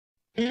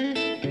We can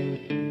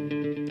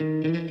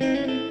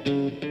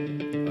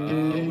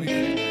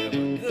have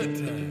a good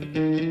time.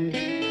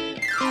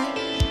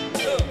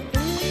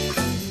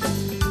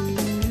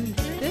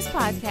 This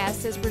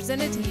podcast is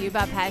presented to you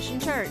by Passion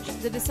Church,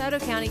 the DeSoto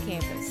County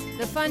campus,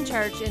 the fun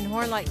church in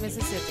Horn Lake,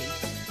 Mississippi.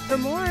 For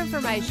more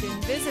information,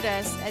 visit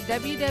us at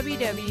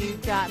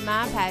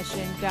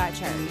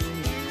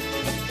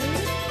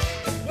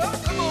www.mypassion.church.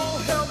 Well, come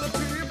on, help me,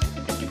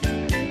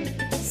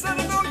 people. Said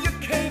I know you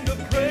came to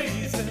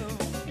praise him.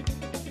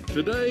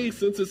 Today,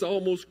 since it's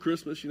almost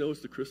Christmas,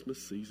 it's the Christmas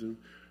season,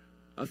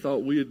 I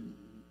thought we'd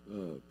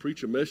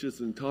preach a message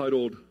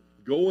entitled,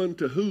 Going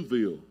to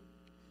Whoville.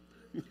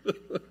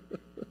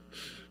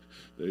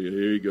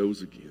 Here he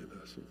goes again.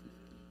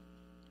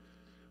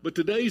 But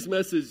today's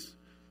message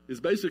is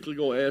basically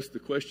going to ask the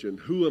question,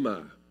 who am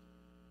I?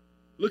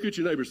 Look at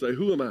your neighbor and say,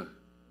 who am I?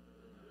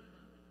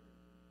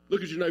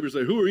 Look at your neighbor and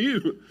say, who are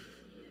you?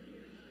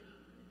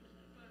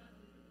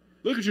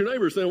 Look at your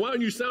neighbor and say, why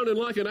aren't you sounding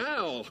like an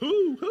owl?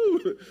 Who?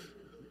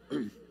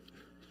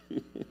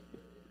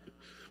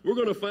 We're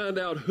going to find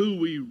out who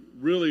we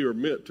really are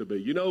meant to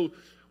be.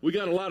 We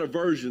got a lot of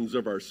versions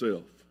of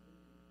ourselves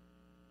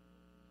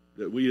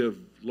that we have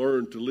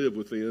learned to live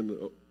within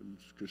and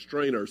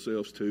constrain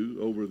ourselves to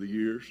over the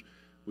years.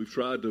 We've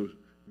tried to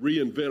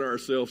reinvent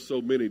ourselves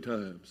so many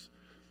times.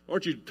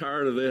 Aren't you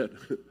tired of that?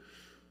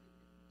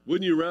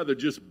 Wouldn't you rather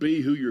just be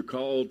who you're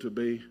called to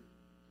be,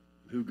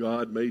 who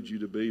God made you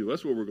to be?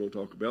 That's what we're going to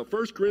talk about.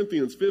 1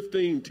 Corinthians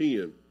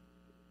 15:10.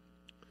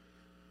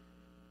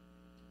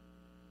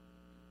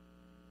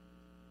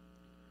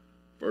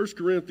 First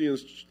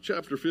Corinthians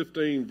chapter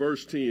 15,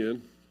 verse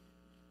 10.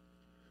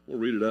 We'll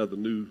read it out of the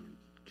New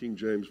King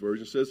James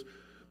Version. It says,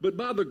 but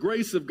by the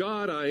grace of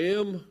God, I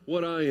am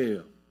what I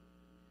am.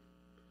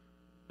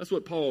 That's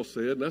what Paul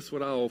said, and that's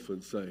what I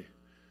often say.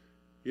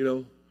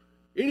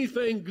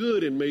 Anything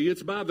good in me,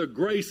 it's by the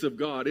grace of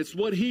God. It's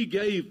what he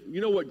gave. You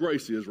know what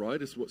grace is,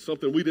 right? It's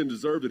something we didn't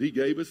deserve that he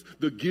gave us,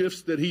 the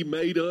gifts that he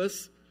made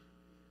us.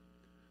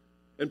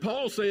 And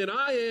Paul's saying,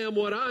 I am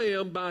what I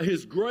am by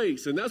his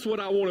grace, and that's what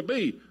I want to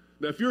be.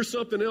 Now, if you're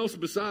something else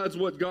besides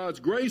what God's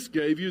grace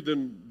gave you,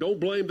 then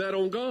don't blame that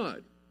on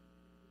God.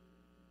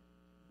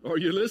 Are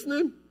you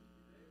listening?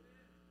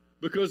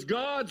 Because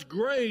God's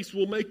grace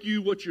will make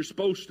you what you're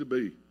supposed to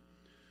be.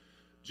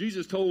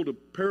 Jesus told a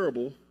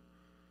parable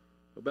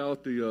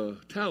about the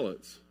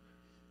talents.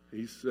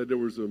 He said there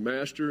was a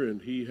master and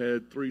he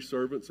had 3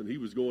 servants and he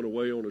was going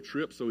away on a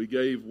trip. So he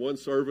gave one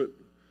servant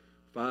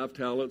 5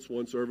 talents,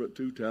 one servant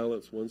 2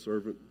 talents, one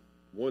servant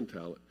 1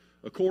 talent,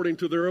 according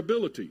to their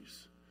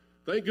abilities.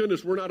 Thank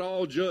goodness we're not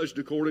all judged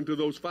according to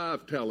those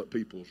 5 talent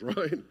peoples,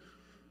 right?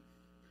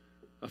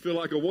 I feel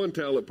like a 1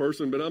 talent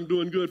person, but I'm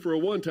doing good for a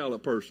 1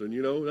 talent person.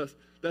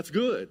 That's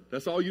good.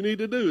 That's all you need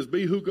to do is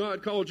be who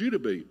God called you to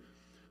be.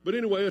 But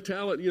anyway, a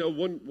talent,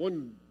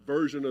 one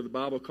version of the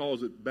Bible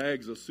calls it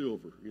bags of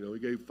silver. He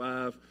gave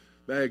 5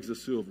 bags of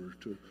silver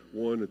to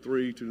one and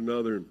 3 to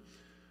another. And,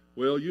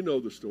 well, you know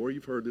the story.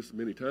 You've heard this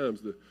many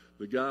times. The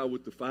guy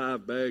with the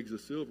 5 bags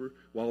of silver,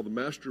 while the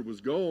master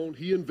was gone,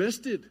 he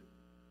invested.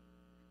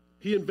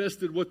 He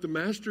invested what the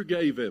master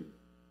gave him.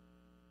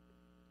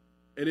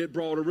 And it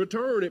brought a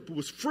return. It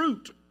was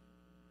fruit.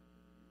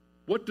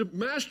 What the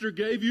master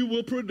gave you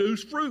will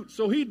produce fruit.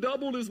 So he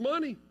doubled his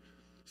money.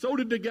 So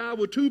did the guy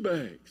with 2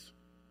 bags.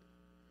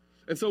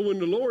 And so when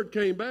the Lord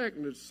came back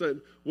and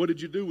said, what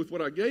did you do with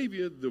what I gave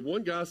you? The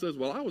one guy says,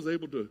 well, I was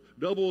able to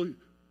double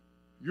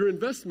your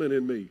investment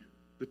in me,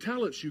 the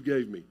talents you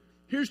gave me.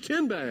 Here's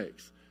 10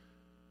 bags.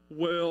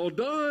 Well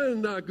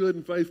done, thy good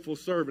and faithful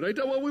servant. Ain't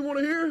that what we want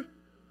to hear?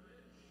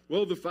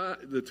 Well,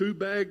 the two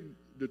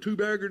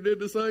bagger did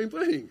the same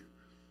thing.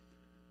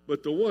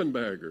 But the 1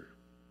 bagger,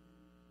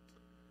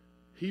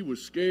 he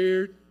was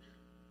scared.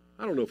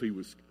 I don't know if he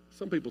was,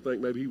 some people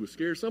think maybe he was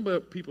scared. Some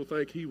people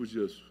think he was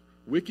just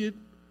wicked.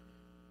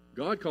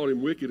 God called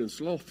him wicked and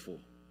slothful,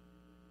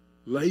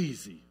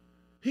 lazy.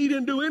 He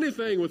didn't do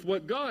anything with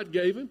what God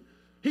gave him.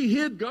 He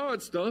hid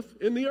God's stuff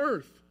in the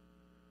earth.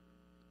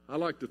 I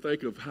like to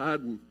think of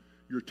hiding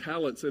your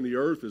talents in the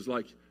earth as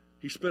like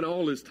he spent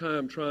all his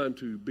time trying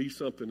to be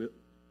something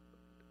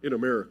in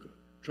America.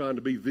 Trying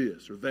to be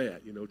this or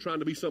that, trying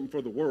to be something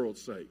for the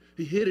world's sake.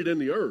 He hid it in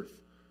the earth.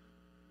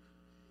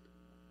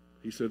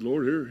 He said,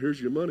 Lord, here's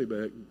your money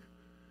back.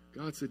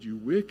 God said, you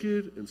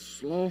wicked and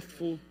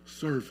slothful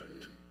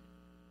servant.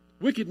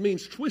 Wicked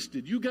means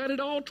twisted. You got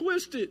it all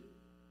twisted.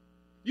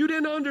 You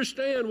didn't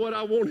understand what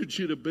I wanted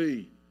you to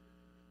be.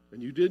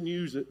 And you didn't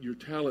use your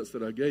talents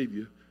that I gave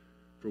you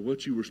for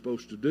what you were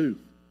supposed to do.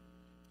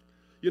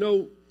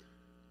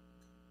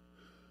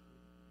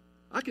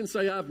 I can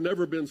say I've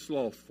never been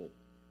slothful.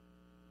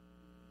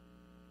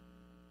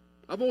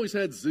 I've always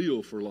had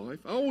zeal for life.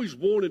 I always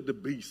wanted to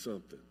be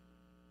something.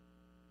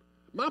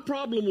 My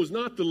problem was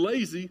not the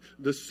lazy,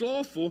 the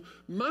slothful.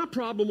 My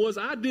problem was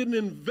I didn't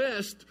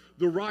invest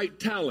the right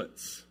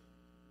talents.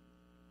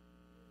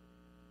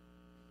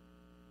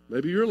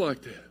 Maybe you're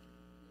like that.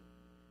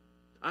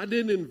 I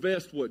didn't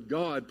invest what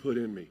God put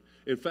in me.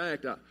 In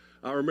fact,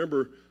 I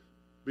remember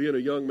being a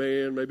young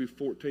man, maybe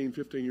 14,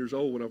 15 years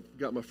old, when I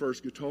got my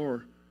first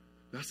guitar,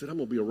 I said, I'm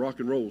going to be a rock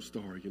and roll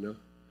star, you know.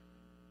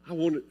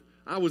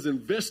 I was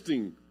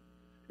investing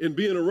in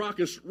being a rock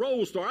and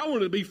roll star. I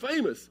wanted to be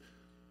famous.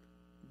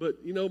 But,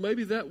 you know,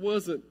 maybe that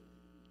wasn't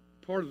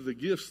part of the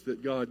gifts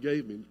that God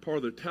gave me, part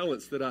of the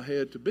talents that I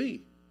had to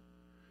be.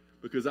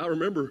 Because I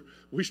remember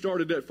we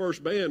started that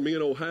first band, me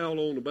and old Hal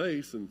on the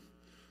bass, and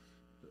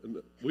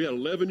we had an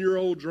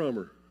 11-year-old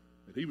drummer,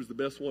 and he was the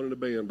best one in the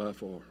band by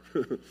far.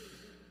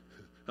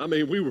 I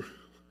mean,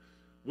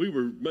 we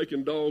were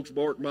making dogs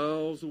bark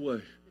miles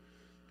away,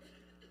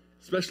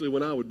 especially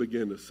when I would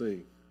begin to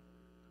sing.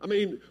 I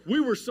mean, we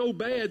were so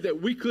bad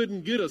that we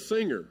couldn't get a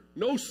singer.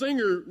 No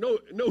singer,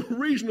 no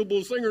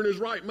reasonable singer in his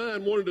right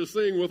mind wanted to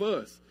sing with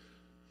us.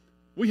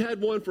 We had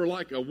one for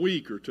like a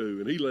week or two,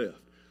 and he left.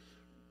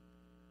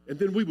 And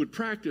then we would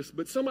practice,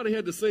 but somebody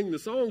had to sing the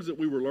songs that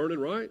we were learning,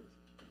 right?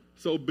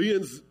 So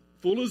being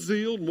full of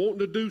zeal and wanting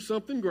to do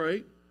something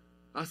great,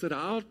 I said,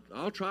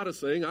 I'll try to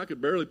sing. I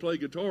could barely play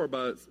guitar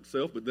by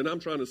itself, but then I'm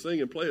trying to sing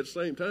and play at the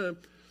same time.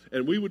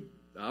 And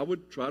I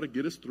would try to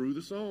get us through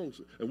the songs.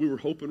 And we were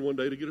hoping one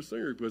day to get a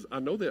singer, because I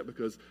know that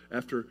because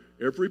after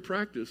every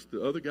practice,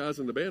 the other guys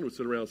in the band would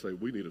sit around and say,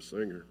 we need a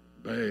singer,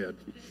 bad.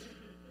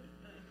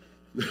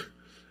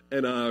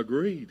 And I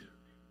agreed.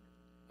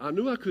 I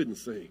knew I couldn't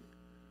sing.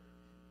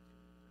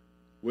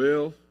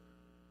 Well,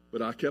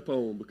 but I kept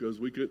on because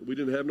we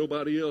didn't have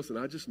nobody else, and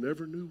I just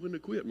never knew when to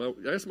quit.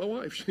 Ask my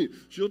wife;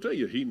 she'll tell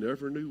you he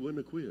never knew when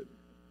to quit.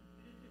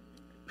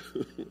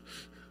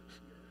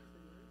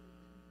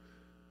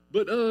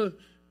 But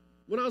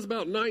when I was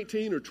about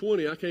 19 or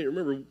 20, I can't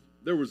remember.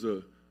 There was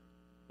a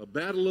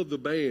battle of the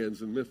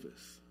bands in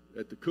Memphis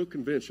at the Cook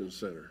Convention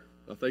Center.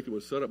 I think it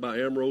was set up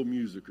by Amro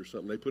Music or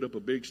something. They put up a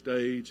big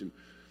stage,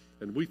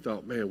 and we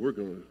thought, man, we're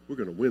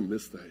gonna win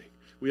this thing.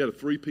 We had a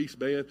 3-piece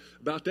band.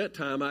 About that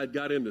time, I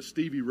got into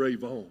Stevie Ray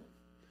Vaughan.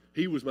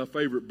 He was my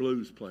favorite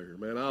blues player,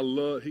 man.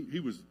 He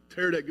was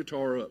tear that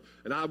guitar up,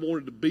 and I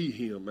wanted to be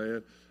him,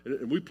 man.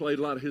 And we played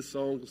a lot of his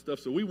songs and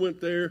stuff. So we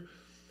went there,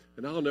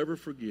 and I'll never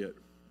forget.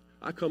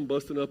 I come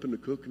busting up in the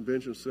Cook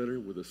Convention Center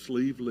with a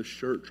sleeveless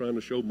shirt trying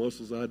to show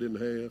muscles I didn't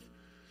have.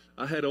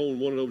 I had on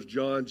one of those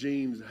John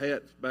Jeans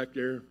hats back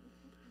there.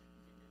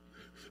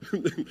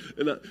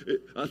 And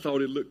I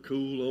thought it looked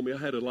cool on me. I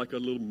had like a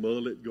little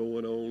mullet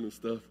going on and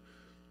stuff.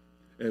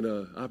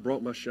 And I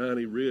brought my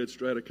shiny red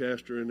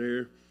Stratocaster in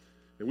there.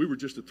 And we were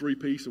just a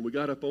 3-piece, and we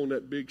got up on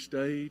that big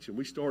stage, and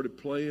we started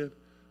playing.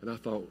 And I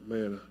thought,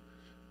 man,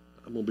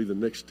 I'm going to be the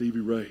next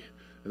Stevie Ray.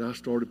 And I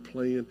started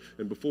playing,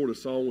 and before the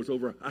song was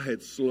over, I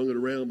had slung it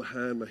around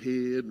behind my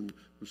head and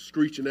was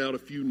screeching out a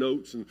few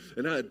notes, and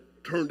I had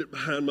turned it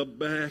behind my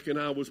back, and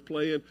I was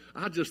playing.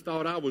 I just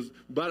thought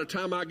by the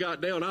time I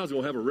got down, I was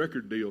going to have a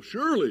record deal,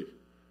 surely.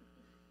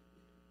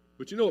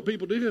 But you know what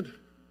people did?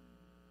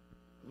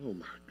 Oh,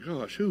 my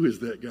gosh, who is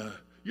that guy?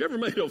 You ever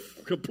made a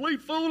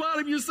complete fool out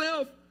of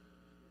yourself?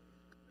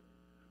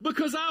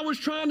 Because I was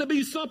trying to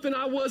be something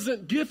I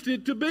wasn't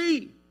gifted to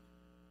be.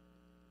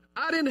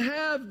 I didn't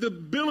have the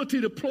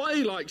ability to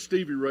play like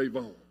Stevie Ray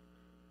Vaughan.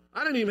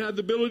 I didn't even have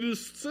the ability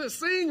to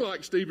sing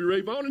like Stevie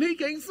Ray Vaughan, and he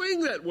can't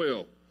sing that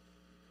well.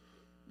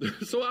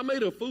 So I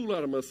made a fool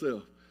out of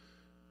myself,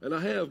 and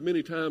I have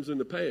many times in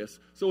the past.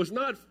 So it's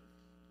not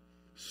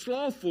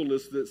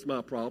slothfulness that's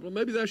my problem.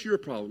 Maybe that's your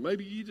problem.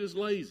 Maybe you're just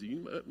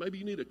lazy. Maybe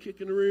you need a kick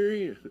in the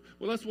rear end.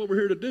 Well, that's what we're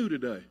here to do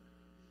today.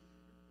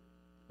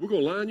 We're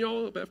going to line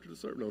y'all up after the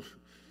service. No.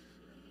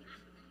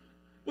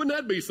 Wouldn't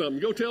that be something?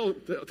 Go tell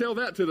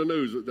that to the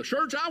news. The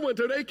church I went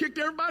to, they kicked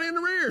everybody in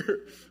the rear.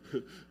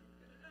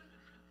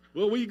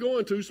 Well, where you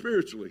going to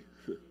spiritually?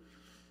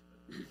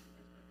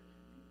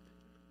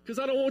 Because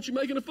I don't want you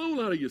making a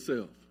fool out of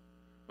yourself.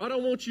 I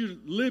don't want you to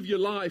live your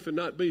life and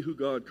not be who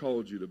God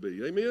called you to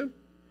be. Amen?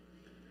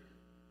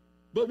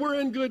 But we're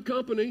in good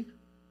company.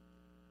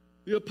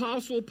 The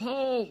Apostle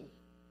Paul,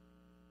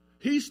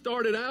 he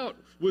started out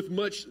with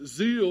much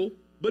zeal,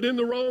 but in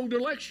the wrong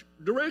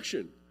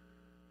direction.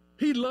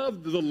 He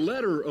loved the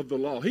letter of the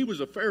law. He was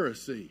a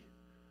Pharisee.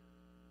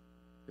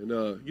 And,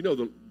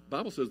 the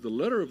Bible says the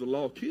letter of the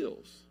law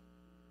kills,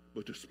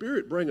 but the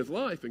Spirit bringeth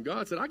life. And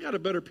God said, I got a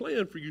better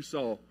plan for you,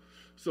 Saul.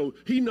 So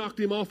he knocked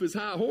him off his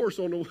high horse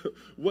on the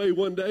way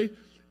one day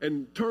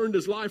and turned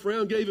his life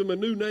around, gave him a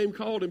new name,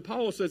 called him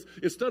Paul. Says,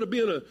 instead of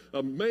being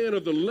a man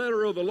of the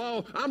letter of the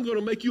law, I'm going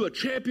to make you a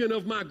champion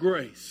of my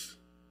grace.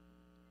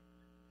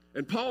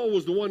 And Paul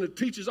was the one that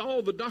teaches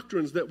all the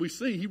doctrines that we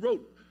see. He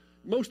wrote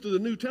most of the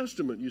New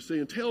Testament, you see,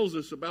 and tells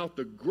us about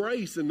the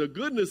grace and the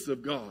goodness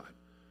of God.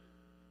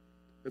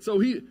 And so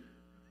let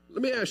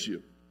me ask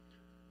you,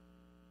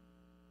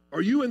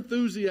 are you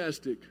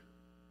enthusiastic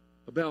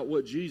about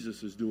what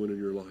Jesus is doing in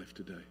your life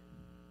today?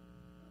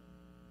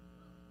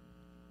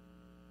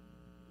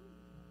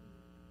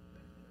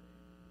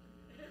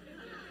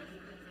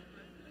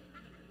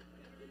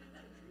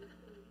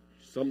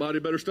 Somebody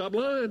better stop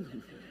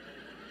lying.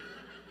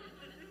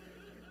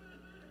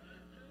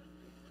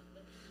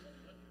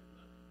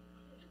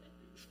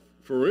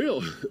 For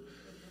real.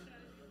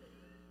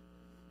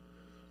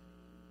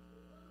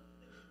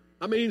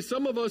 I mean,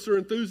 some of us are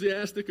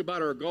enthusiastic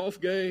about our golf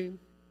game,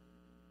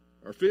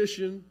 our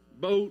fishing,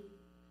 boat.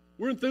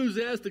 We're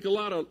enthusiastic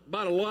about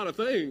a lot of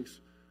things.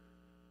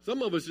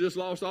 Some of us just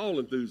lost all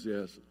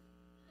enthusiasm.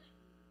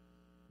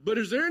 But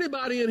is there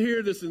anybody in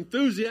here that's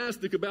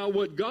enthusiastic about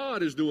what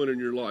God is doing in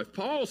your life?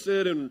 Paul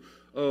said in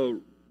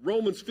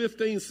Romans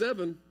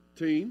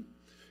 15:17,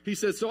 he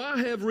said, so I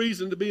have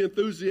reason to be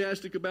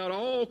enthusiastic about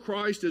all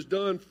Christ has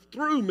done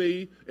through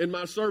me in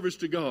my service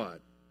to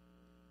God.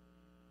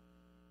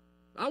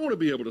 I want to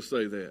be able to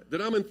say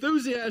that I'm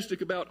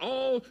enthusiastic about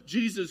all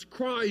Jesus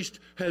Christ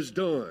has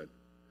done.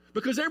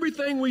 Because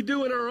everything we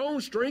do in our own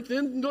strength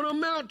isn't going to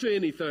amount to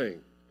anything.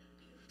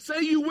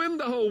 Say you win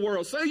the whole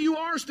world. Say you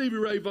are Stevie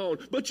Ray Vaughan,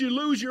 but you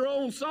lose your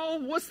own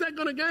soul. What's that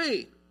going to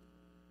gain?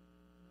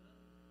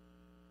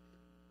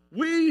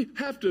 We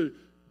have to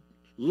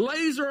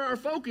laser our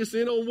focus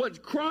in on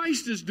what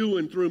Christ is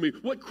doing through me,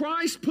 what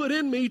Christ put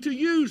in me to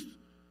use.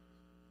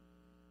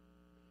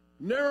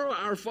 Narrow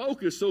our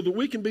focus so that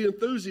we can be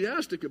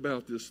enthusiastic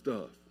about this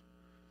stuff.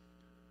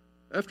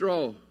 After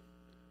all,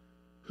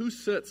 who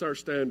sets our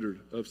standard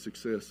of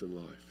success in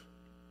life?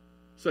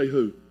 Say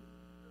who?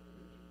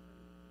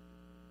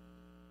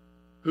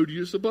 Who do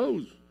you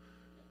suppose?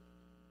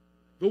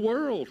 The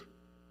world.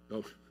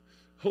 No,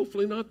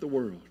 hopefully not the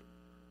world.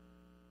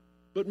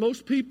 But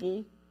most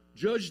people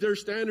judge their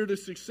standard of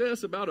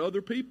success about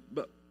other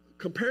people,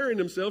 comparing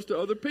themselves to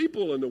other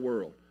people in the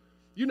world.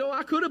 You know,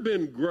 I could have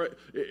been great.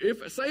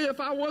 If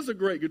I was a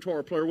great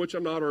guitar player, which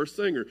I'm not, or a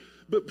singer,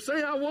 but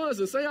say I was,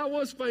 and say I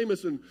was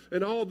famous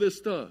and all this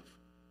stuff.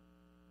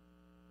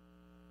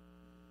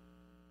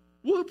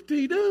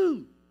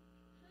 Whoop-de-doo.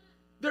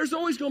 There's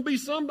always going to be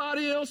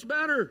somebody else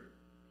better.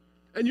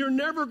 And you're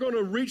never going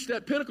to reach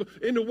that pinnacle.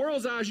 In the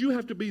world's eyes, you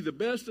have to be the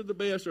best of the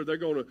best, or they're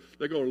going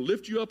to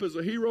lift you up as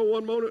a hero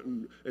one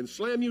moment and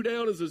slam you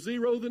down as a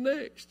zero the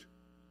next.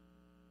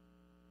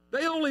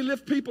 They only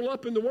lift people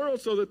up in the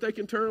world so that they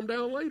can tear them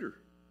down later.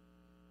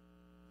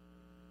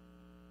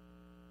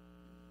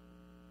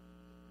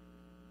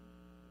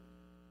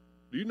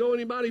 Do you know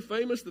anybody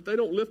famous that they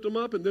don't lift them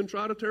up and then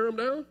try to tear them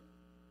down?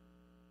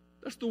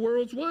 That's the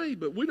world's way,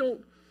 but we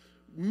don't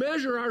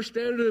measure our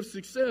standard of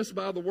success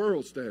by the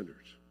world's standards.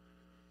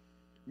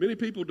 Many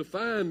people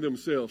define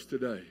themselves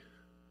today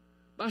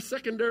by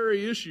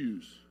secondary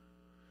issues.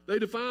 They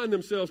define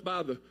themselves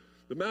by the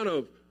amount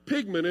of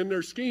pigment in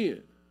their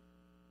skin,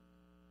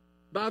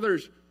 by their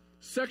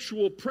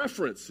sexual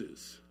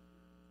preferences.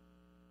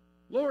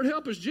 Lord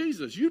help us,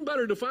 Jesus. You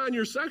better define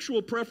your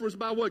sexual preference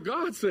by what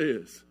God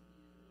says.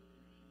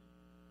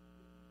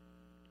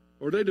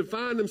 Or they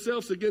define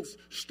themselves against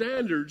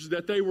standards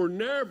that they were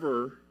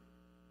never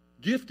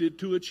gifted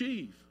to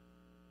achieve.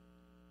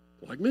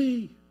 Like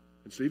me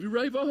and Stevie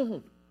Ray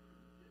Vaughan.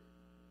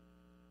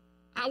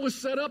 I was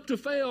set up to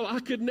fail. I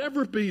could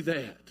never be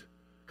that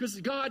because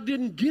God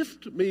didn't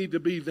gift me to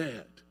be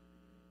that.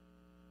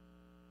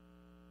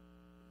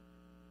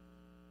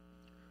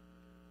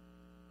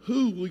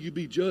 Who will you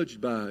be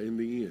judged by in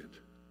the end?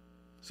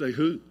 Say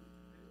who?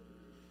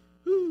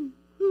 Who?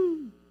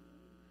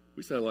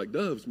 We sound like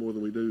doves more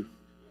than we do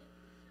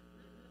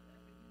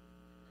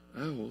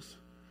owls.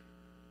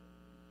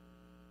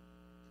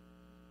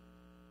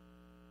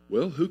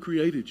 Well, who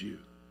created you?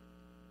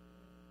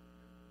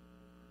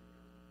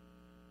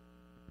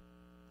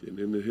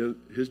 Isn't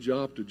it his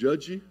job to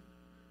judge you?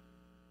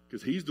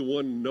 Because he's the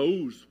one who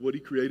knows what he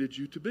created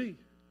you to be.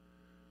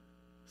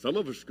 Some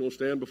of us are going to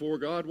stand before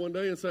God one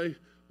day and say,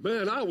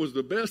 man, I was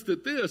the best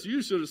at this.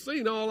 You should have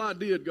seen all I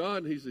did,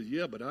 God. And he says,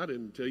 yeah, but I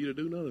didn't tell you to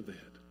do none of that.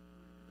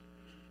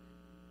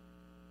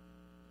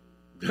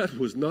 That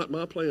was not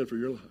my plan for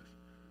your life.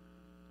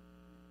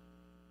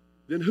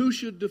 Then who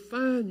should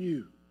define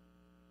you?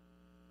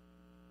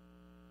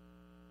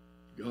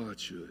 God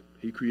should.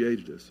 He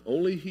created us.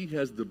 Only he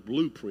has the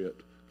blueprint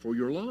for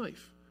your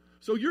life.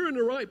 So you're in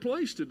the right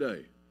place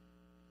today.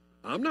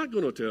 I'm not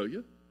going to tell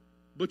you,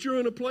 but you're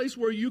in a place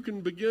where you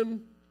can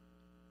begin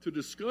to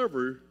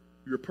discover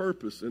your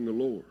purpose in the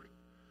Lord.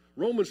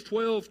 Romans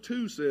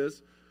 12:2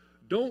 says,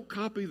 don't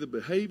copy the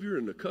behavior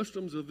and the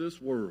customs of this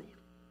world,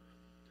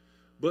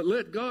 but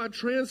let God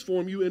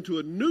transform you into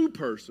a new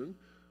person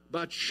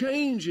by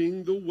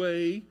changing the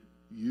way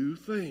you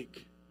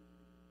think.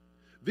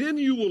 Then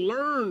you will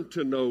learn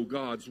to know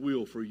God's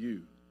will for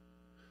you.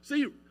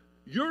 See,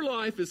 your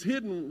life is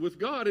hidden with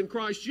God in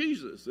Christ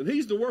Jesus, and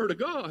he's the Word of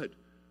God.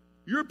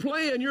 Your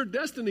plan, your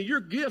destiny,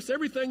 your gifts,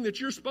 everything that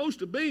you're supposed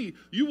to be,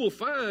 you will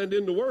find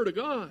in the Word of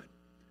God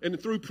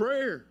and through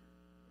prayer.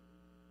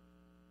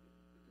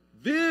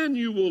 Then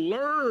you will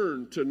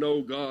learn to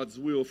know God's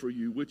will for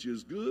you, which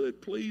is good,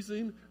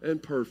 pleasing,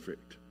 and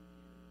perfect.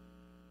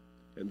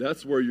 And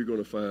that's where you're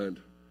going to find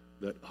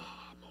that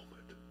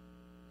moment.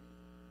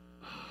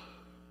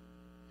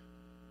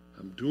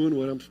 I'm doing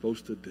what I'm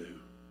supposed to do.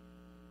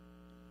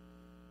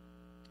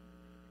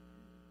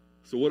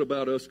 So what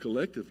about us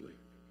collectively?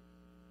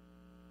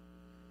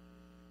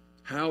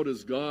 How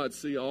does God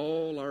see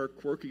all our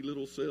quirky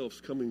little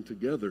selves coming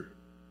together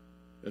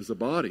as a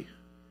body?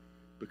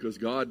 Because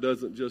God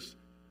doesn't just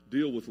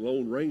deal with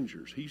lone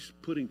rangers. He's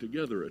putting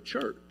together a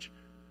church.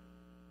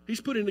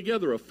 He's putting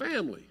together a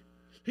family.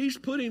 He's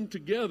putting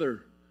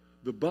together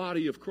the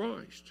body of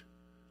Christ.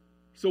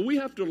 So we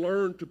have to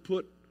learn to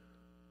put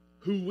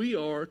who we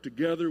are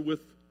together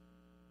with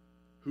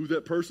who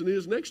that person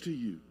is next to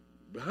you,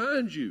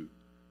 behind you.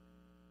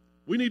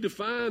 We need to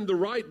find the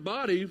right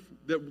body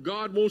that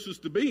God wants us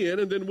to be in,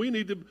 and then we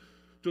need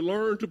to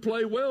learn to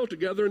play well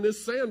together in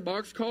this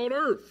sandbox called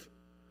earth.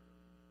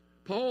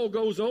 Paul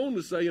goes on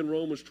to say in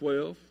Romans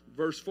 12,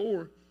 verse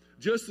 4,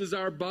 just as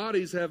our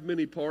bodies have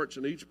many parts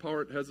and each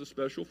part has a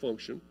special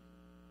function,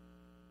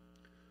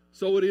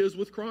 so it is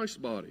with Christ's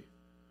body.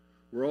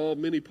 We're all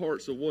many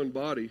parts of one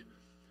body,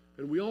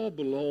 and we all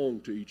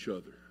belong to each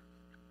other.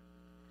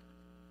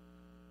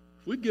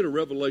 If we get a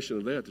revelation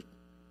of that,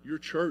 your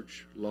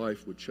church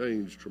life would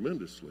change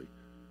tremendously.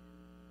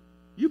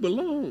 You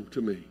belong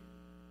to me,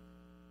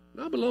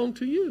 and I belong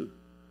to you.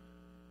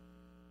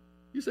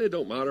 You say it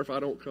don't matter if I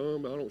don't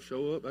come, I don't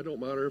show up. It don't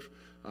matter if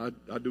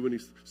I do any.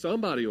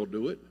 Somebody will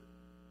do it.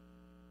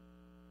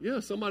 Yeah,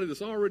 somebody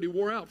that's already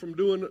wore out from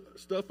doing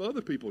stuff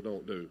other people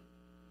don't do.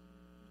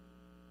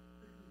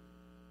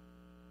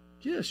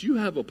 Yes, you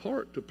have a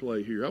part to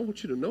play here. I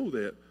want you to know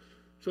that.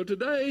 So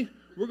today,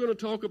 we're going to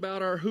talk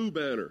about our Who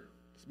banner.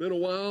 It's been a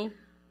while,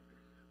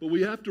 but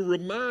we have to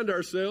remind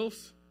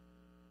ourselves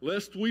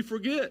lest we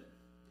forget.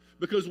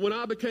 Because when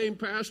I became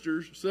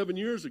pastor 7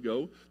 years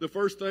ago, the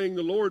first thing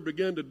the Lord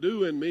began to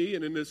do in me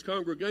and in this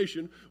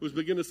congregation was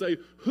begin to say,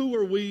 who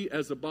are we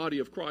as a body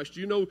of Christ? Do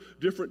you know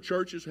different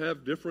churches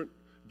have different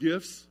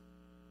gifts,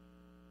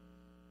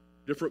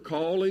 different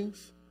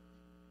callings?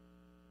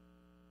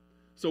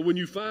 So when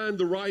you find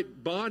the right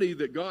body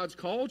that God's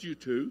called you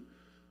to,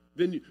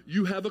 then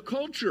you have a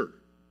culture.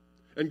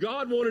 And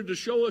God wanted to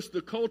show us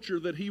the culture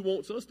that he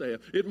wants us to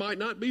have. It might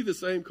not be the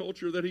same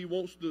culture that he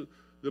wants the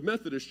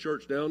Methodist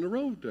church down the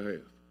road to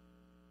have.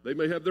 They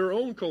may have their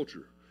own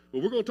culture.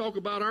 But we're going to talk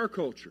about our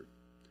culture.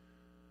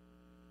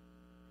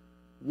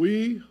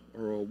 We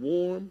are a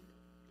warm,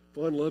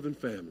 fun-loving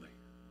family.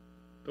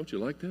 Don't you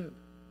like that?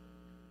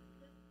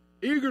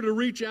 Eager to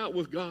reach out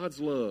with God's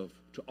love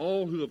to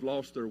all who have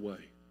lost their way.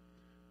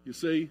 You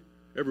see,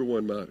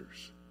 everyone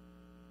matters.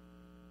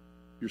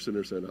 You're sitting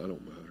there saying, I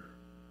don't matter.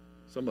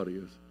 Somebody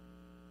is.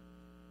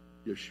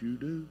 Yes, you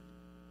do.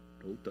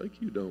 Don't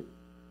think you don't.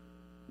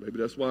 Maybe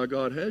that's why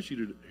God has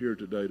you here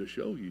today to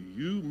show you.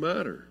 You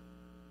matter.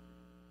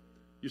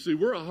 You see,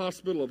 we're a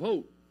hospital of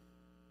hope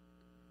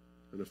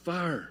and a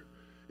fire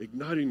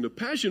igniting the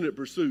passionate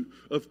pursuit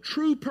of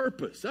true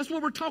purpose. That's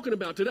what we're talking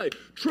about today.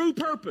 True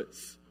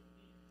purpose.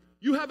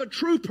 You have a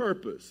true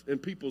purpose in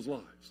people's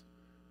lives.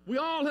 We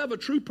all have a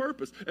true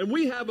purpose, and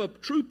we have a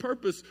true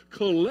purpose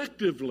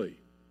collectively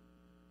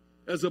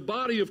as a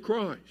body of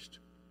Christ.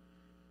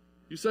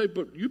 You say,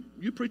 but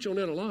you preach on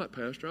that a lot,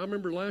 Pastor. I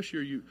remember last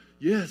year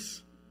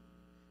yes,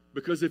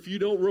 because if you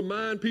don't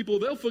remind people,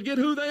 they'll forget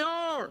who they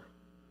are.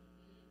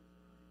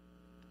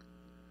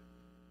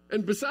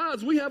 And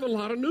besides, we have a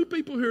lot of new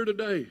people here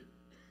today.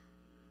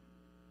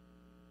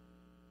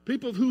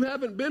 People who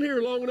haven't been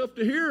here long enough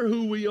to hear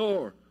who we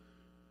are.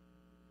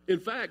 In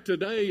fact,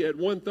 today at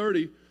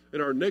 1:30, in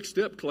our Next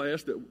Step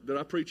class that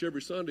I preach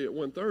every Sunday at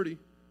 1:30,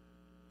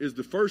 is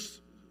the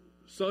first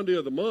Sunday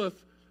of the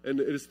month, and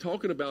it is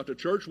talking about the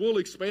church. We'll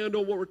expand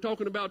on what we're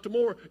talking about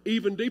tomorrow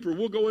even deeper.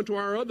 We'll go into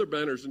our other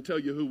banners and tell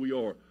you who we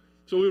are.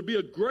 So it would be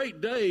a great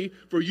day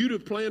for you to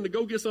plan to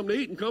go get something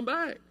to eat and come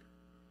back.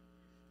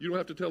 You don't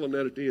have to tell them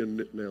that at the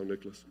end now,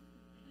 Nicholas.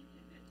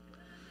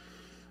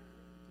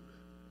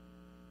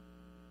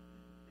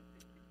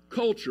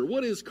 Culture.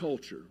 What is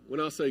culture? When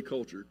I say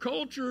culture,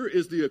 culture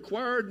is the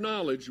acquired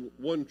knowledge,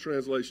 one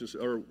translation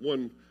or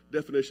one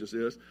definition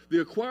says,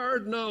 the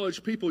acquired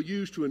knowledge people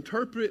use to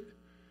interpret,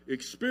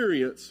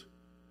 experience,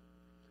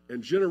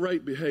 and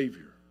generate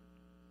behavior.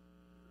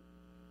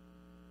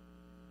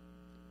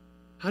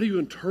 How do you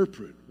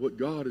interpret what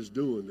God is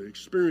doing, the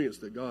experience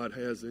that God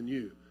has in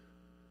you?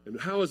 And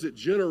how is it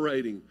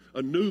generating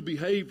a new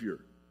behavior?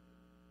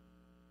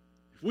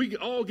 If we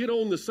all get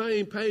on the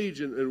same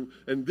page and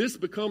this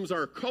becomes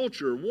our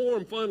culture,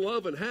 warm, fun,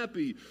 loving,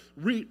 happy,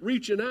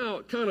 reaching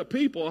out kind of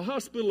people, a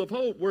hospital of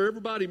hope where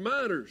everybody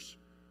matters,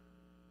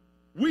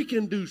 we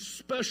can do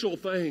special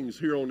things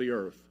here on the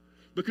earth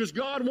because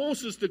God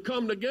wants us to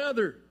come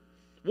together.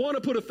 One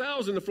will put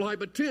 1,000 to flight,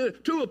 but two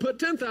will put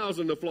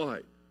 10,000 to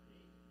flight.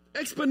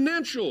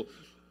 Exponential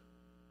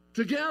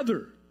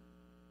together.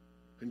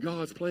 And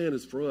God's plan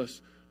is for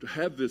us to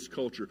have this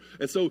culture.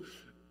 And so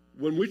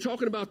when we're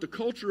talking about the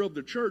culture of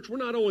the church, we're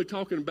not only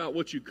talking about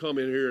what you come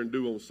in here and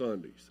do on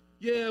Sundays.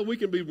 Yeah, we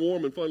can be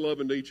warm and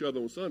fun-loving to each other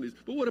on Sundays,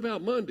 but what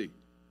about Monday?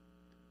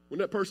 When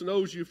that person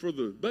owes you for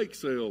the bake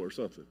sale or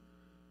something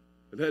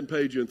and hadn't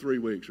paid you in 3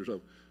 weeks or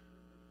something.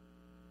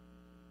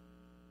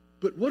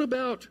 But what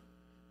about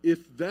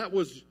if that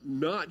was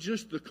not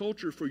just the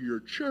culture for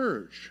your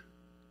church,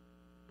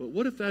 but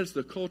what if that's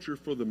the culture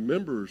for the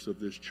members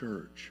of this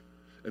church?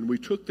 And we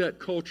took that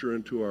culture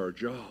into our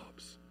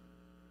jobs,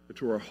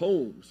 into our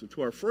homes,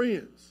 into our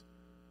friends.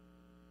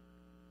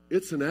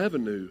 It's an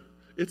avenue.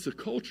 It's a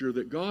culture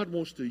that God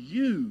wants to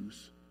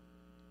use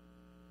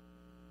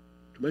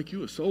to make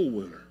you a soul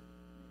winner,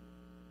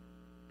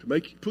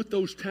 to put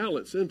those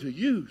talents into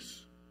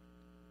use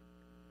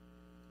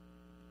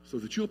so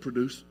that you'll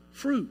produce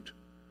fruit.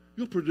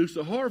 You'll produce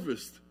a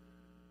harvest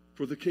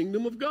for the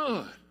kingdom of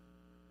God.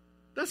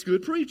 That's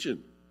good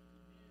preaching.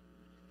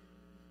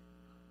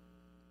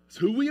 It's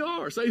who we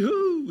are. Say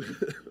who.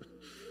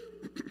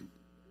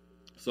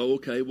 So,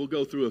 okay, we'll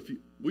go through a few.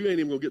 We ain't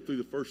even going to get through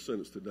the first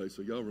sentence today,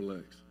 so y'all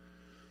relax.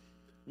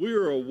 We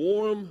are a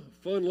warm,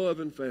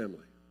 fun-loving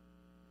family.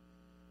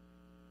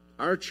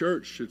 Our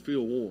church should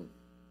feel warm.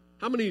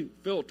 How many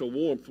felt the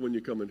warmth when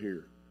you come in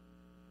here?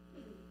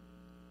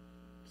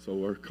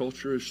 So our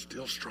culture is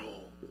still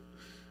strong.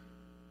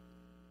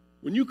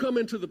 When you come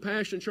into the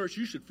Passion Church,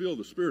 you should feel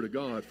the Spirit of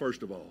God,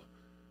 first of all.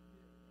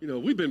 You know,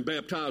 we've been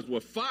baptized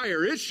with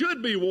fire. It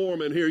should be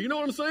warm in here. You know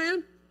what I'm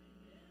saying?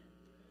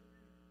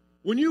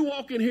 When you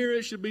walk in here,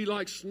 it should be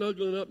like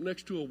snuggling up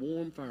next to a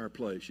warm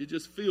fireplace. It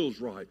just feels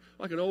right.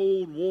 Like an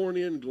old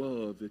worn-in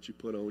glove that you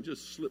put on. It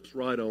just slips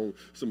right on.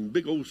 Some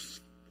big old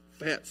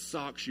fat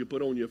socks you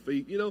put on your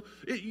feet. You know,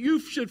 you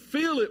should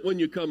feel it when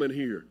you come in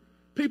here.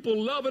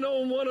 People loving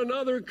on one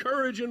another,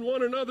 encouraging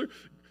one another,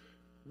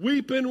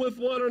 weeping with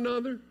one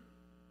another.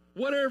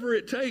 Whatever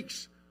it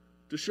takes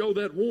to show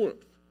that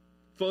warmth.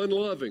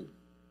 Fun-loving.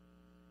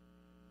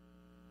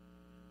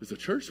 Is the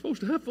church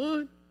supposed to have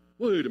fun?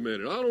 Wait a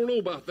minute, I don't know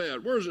about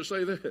that. Where does it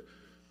say that?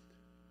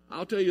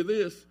 I'll tell you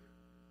this.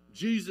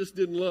 Jesus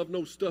didn't love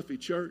no stuffy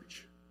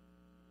church.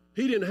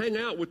 He didn't hang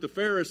out with the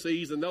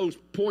Pharisees and those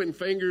pointing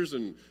fingers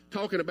and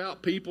talking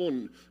about people,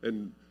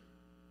 and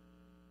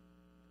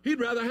he'd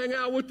rather hang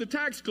out with the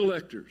tax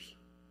collectors.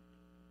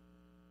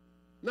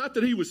 Not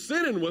that he was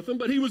sinning with them,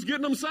 but he was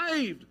getting them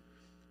saved.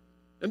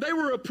 And they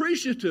were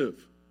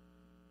appreciative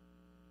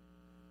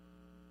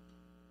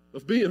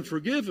of being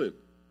forgiven.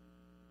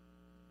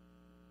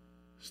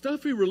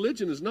 Stuffy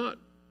religion is not,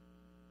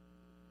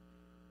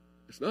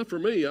 it's not for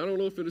me. I don't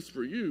know if it is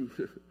for you.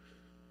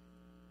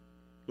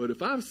 But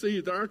if I see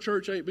that our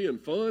church ain't being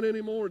fun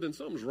anymore, then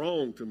something's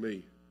wrong to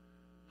me.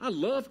 I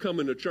love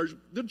coming to church.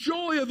 The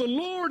joy of the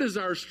Lord is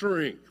our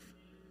strength.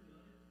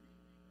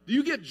 Do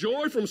you get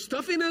joy from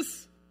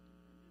stuffiness?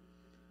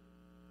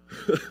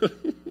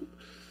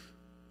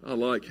 I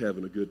like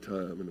having a good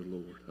time in the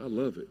Lord. I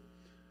love it.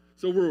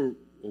 So we're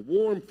a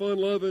warm,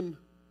 fun-loving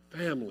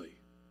family.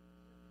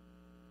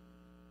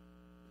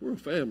 We're a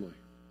family.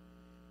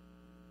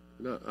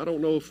 And I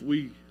don't know if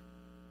we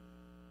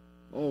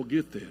all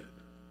get that.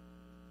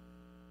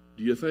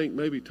 Do you think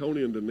maybe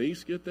Tony and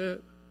Denise get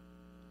that?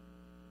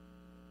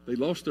 They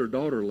lost their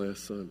daughter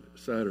last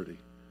Saturday.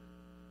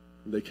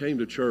 And they came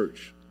to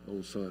church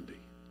on Sunday.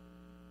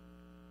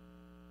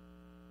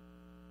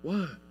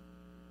 Why?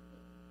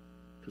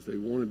 Because they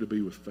wanted to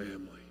be with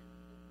family.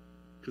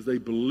 Because they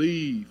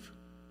believe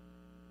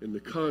in the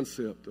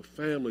concept of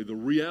family, the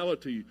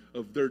reality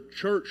of their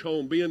church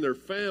home being their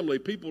family,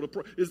 people to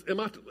pray.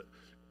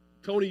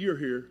 Tony, you're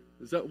here.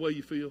 Is that the way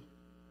you feel?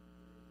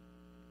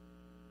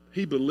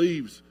 He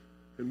believes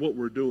in what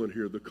we're doing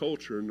here, the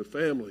culture and the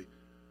family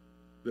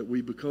that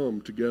we become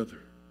together.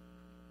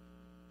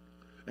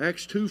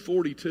 Acts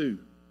 2:42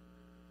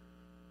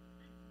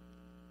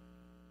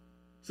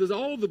 says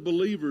all the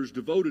believers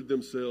devoted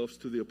themselves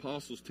to the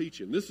apostles'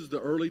 teaching. This is the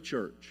early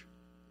church.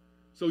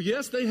 So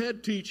yes, they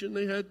had teaching.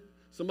 They had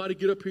somebody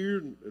get up here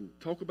and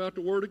talk about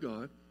the Word of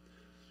God.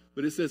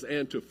 But it says,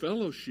 and to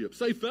fellowship.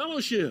 Say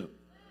fellowship.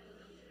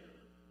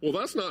 Well,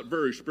 that's not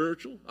very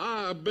spiritual.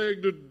 I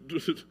beg to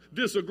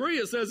disagree.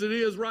 It says it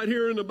is right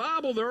here in the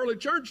Bible. The early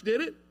church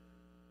did it.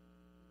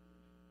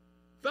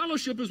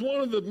 Fellowship is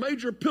one of the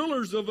major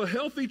pillars of a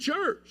healthy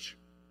church.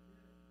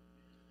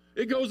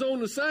 It goes on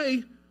to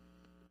say,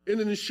 in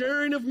the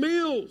sharing of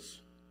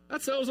meals.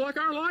 That sounds like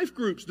our life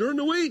groups during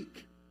the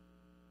week.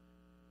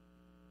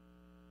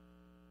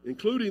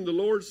 Including the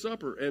Lord's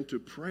Supper and to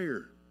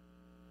prayer.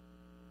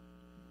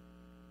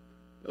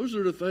 Those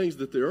are the things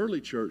that the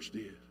early church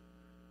did.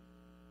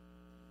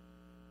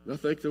 And I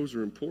think those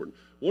are important.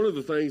 One of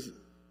the things,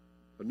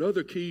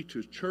 another key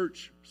to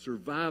church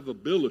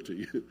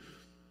survivability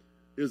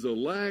is a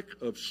lack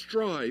of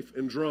strife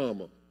and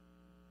drama.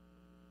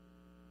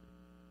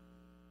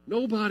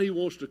 Nobody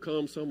wants to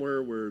come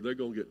somewhere where they're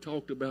going to get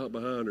talked about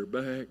behind their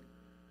back,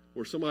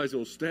 or somebody's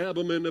going to stab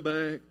them in the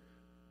back.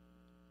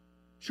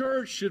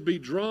 Church should be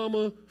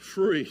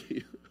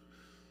drama-free.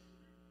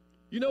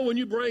 You know, when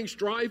you bring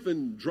strife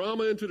and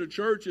drama into the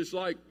church, it's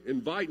like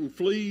inviting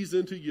fleas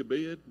into your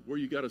bed where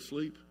you got to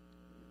sleep.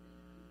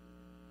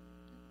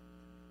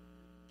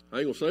 I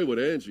ain't going to say what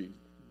Angie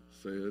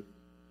said.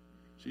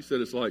 She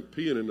said it's like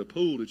peeing in the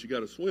pool that you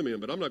got to swim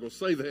in, but I'm not going to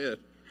say that.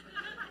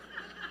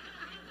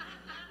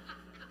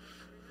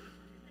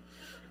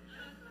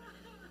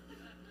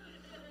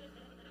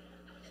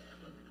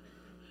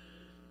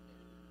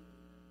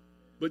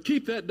 But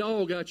keep that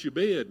dog out your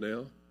bed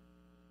now.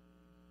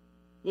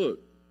 Look,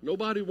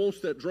 nobody wants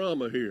that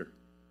drama here.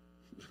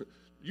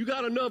 You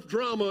got enough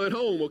drama at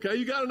home, okay?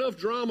 You got enough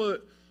drama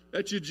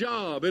at your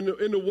job, in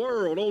the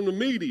world, on the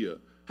media.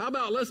 How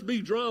about let's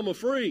be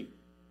drama-free?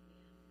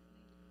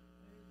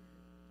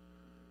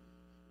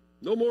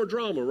 No more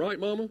drama, right,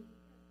 Mama?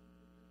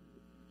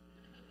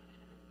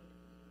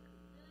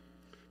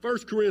 1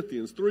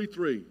 Corinthians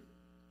 3:3.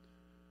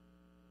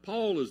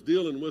 Paul is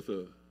dealing with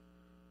a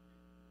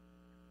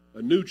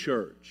new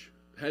church.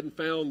 Hadn't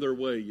found their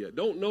way yet.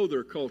 Don't know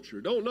their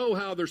culture. Don't know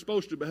how they're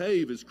supposed to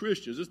behave as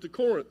Christians. It's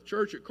the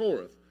church at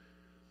Corinth.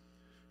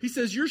 He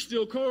says, you're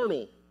still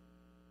carnal.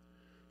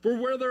 For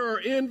where there are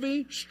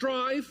envy,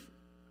 strife,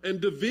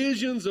 and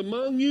divisions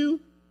among you,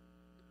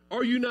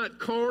 are you not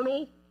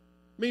carnal?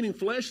 Meaning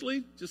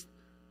fleshly, just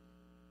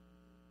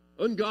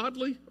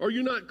ungodly? Are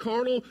you not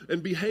carnal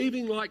and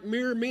behaving like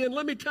mere men?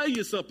 Let me tell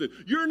you something.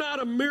 You're not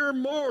a mere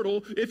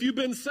mortal if you've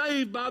been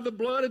saved by the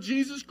blood of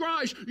Jesus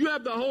Christ. You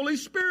have the Holy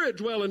Spirit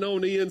dwelling on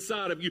the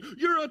inside of you.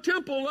 You're a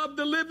temple of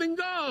the living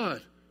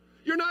God.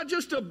 You're not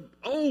just an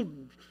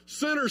old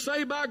sinner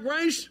saved by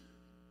grace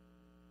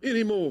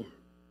anymore.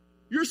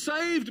 You're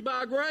saved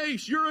by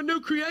grace. You're a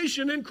new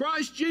creation in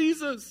Christ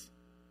Jesus.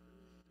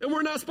 And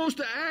we're not supposed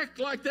to act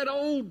like that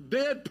old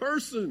dead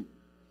person.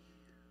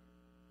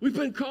 We've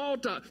been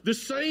called to the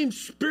same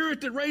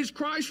Spirit that raised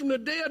Christ from the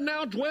dead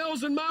now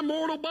dwells in my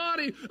mortal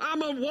body.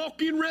 I'm a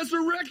walking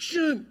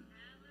resurrection.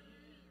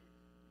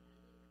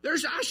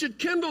 I should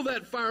kindle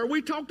that fire.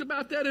 We talked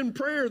about that in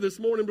prayer this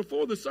morning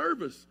before the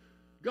service.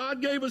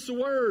 God gave us a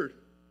word.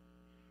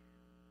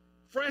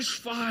 Fresh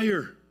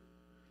fire.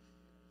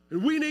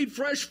 And we need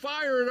fresh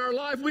fire in our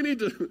life. We need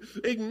to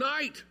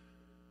ignite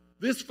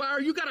this fire.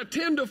 You got to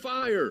tend a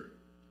fire.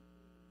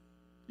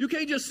 You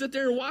can't just sit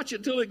there and watch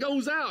it till it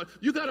goes out.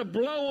 You got to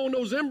blow on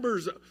those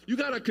embers. You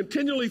got to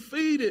continually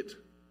feed it.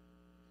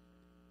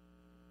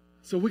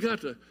 So we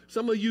got to,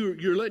 some of you,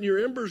 you're letting your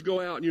embers go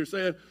out and you're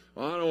saying,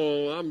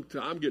 I'm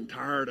getting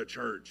tired of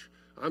church.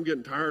 I'm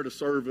getting tired of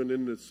serving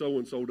in the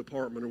so-and-so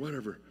department or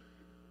whatever.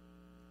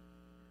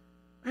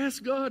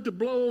 Ask God to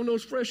blow on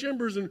those fresh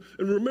embers and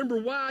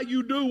remember why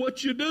you do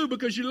what you do,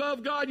 because you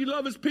love God, you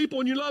love His people,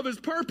 and you love His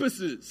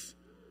purposes.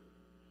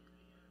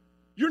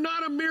 You're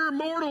not a mere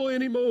mortal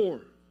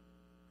anymore.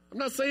 I'm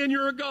not saying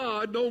you're a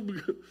god.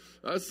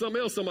 That's something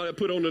else somebody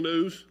put on the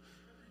news.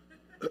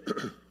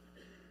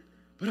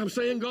 But I'm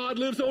saying God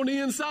lives on the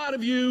inside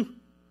of you.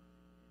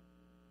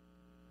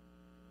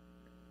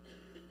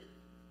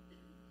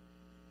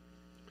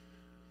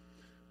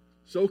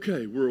 It's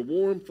okay. We're a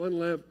warm,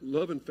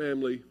 fun-loving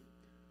family,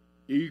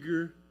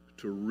 eager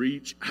to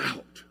reach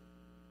out.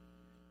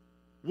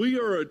 We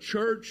are a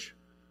church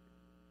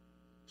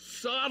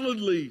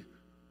solidly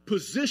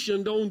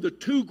positioned on the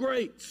two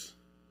greats.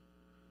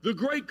 The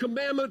great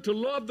commandment to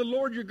love the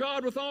Lord your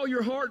God with all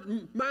your heart,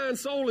 mind,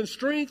 soul, and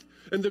strength,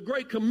 and the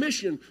great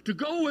commission to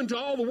go into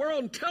all the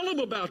world and tell them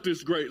about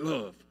this great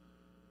love.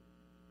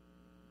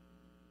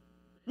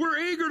 We're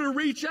eager to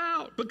reach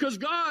out because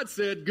God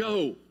said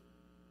go.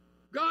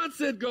 God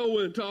said go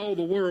into all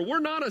the world. We're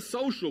not a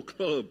social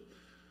club.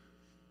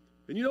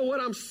 And you know what?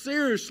 I'm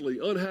seriously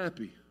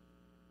unhappy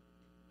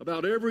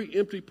about every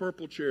empty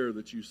purple chair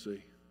that you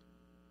see.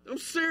 I'm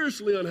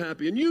seriously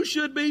unhappy, and you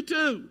should be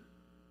too.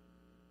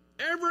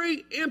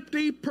 Every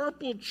empty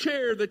purple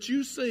chair that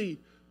you see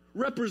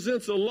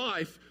represents a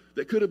life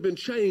that could have been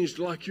changed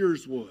like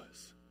yours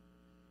was.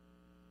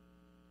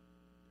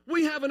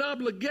 We have an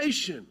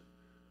obligation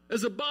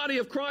as a body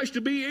of Christ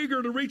to be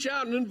eager to reach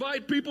out and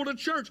invite people to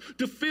church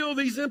to fill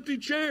these empty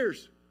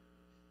chairs.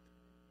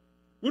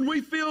 When we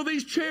fill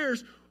these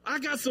chairs, I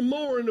got some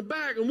more in the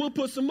back, and we'll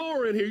put some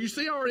more in here. You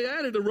see, I already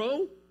added a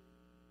row.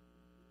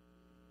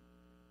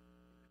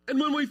 And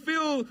when we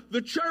fill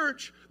the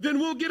church, then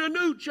we'll get a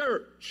new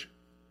church,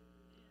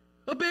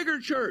 a bigger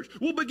church.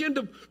 We'll begin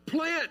to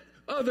plant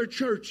other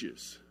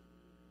churches.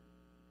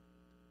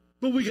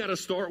 But we got to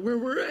start where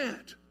we're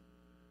at.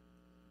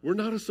 We're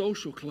not a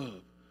social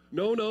club.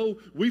 No,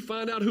 we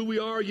find out who we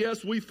are.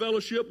 Yes, we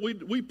fellowship,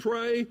 we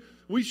pray,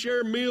 we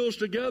share meals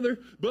together,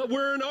 but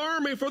we're an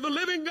army for the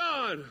living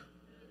God.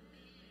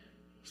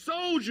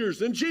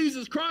 Soldiers in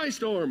Jesus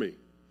Christ's army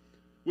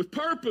with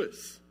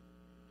purpose.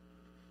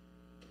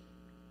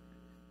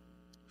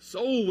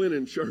 Soul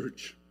winning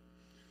church.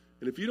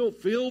 And if you don't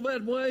feel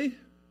that way,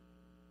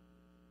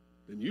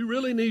 then you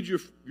really need your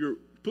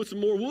put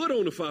some more wood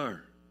on the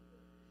fire.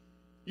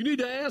 You need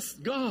to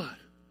ask God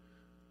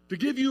to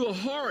give you a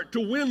heart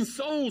to win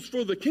souls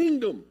for the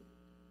kingdom.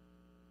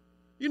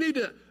 You need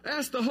to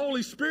ask the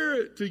Holy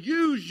Spirit to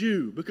use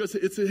you, because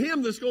it's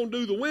Him that's going to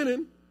do the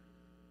winning.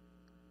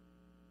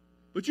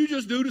 But you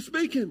just do the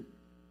speaking.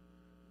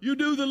 You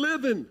do the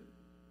living.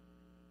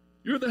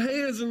 You're the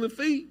hands and the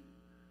feet.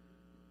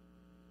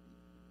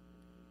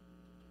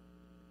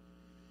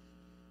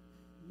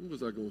 What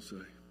was I going to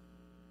say?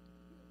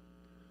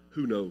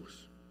 Who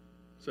knows?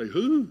 Say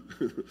who?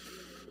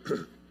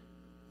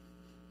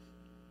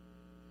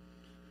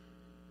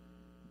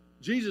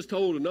 Jesus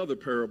told another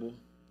parable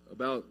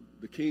about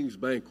the king's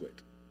banquet.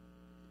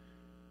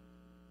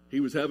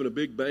 He was having a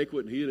big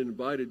banquet, and he had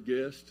invited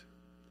guests,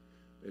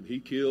 and he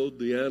killed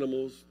the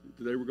animals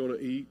that they were going to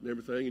eat and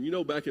everything. And you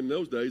know, back in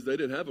those days, they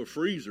didn't have a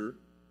freezer.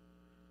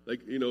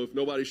 If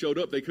nobody showed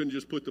up, they couldn't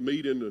just put the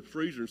meat in the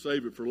freezer and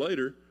save it for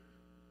later.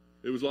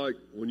 It was like,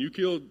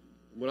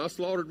 when I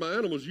slaughtered my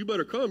animals, you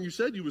better come. You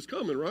said you was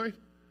coming, right?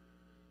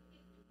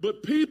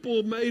 But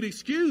people made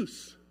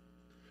excuse.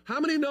 How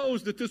many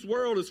knows that this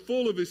world is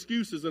full of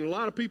excuses, and a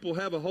lot of people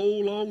have a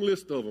whole long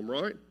list of them,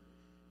 right?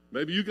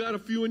 Maybe you got a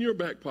few in your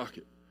back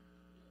pocket.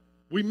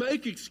 We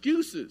make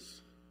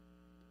excuses.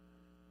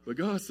 But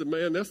God said,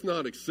 man, that's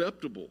not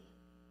acceptable.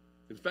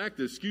 In fact,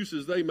 the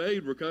excuses they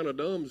made were kind of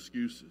dumb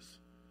excuses.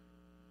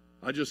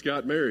 I just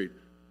got married.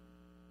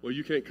 Well,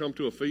 you can't come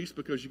to a feast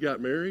because you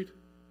got married?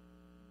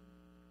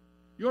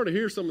 You ought to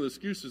hear some of the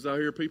excuses I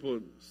hear people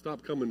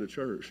stop coming to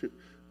church.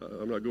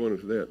 I'm not going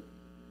into that.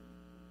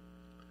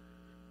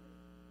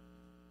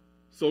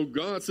 So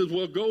God says,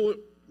 well, go,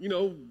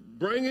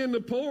 bring in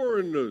the poor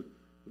and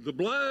the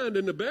blind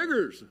and the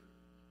beggars.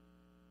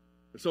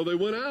 And so they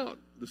went out.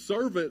 The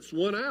servants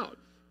went out.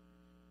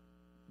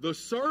 The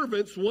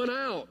servants went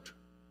out.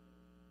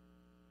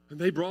 And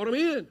they brought them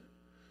in.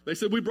 They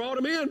said, we brought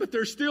them in, but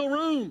there's still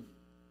room.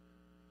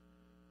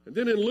 And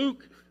then in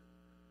Luke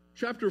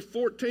chapter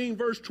 14,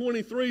 verse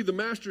 23, the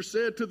master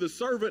said to the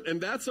servant,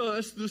 and that's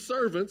us, the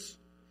servants,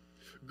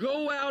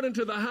 go out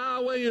into the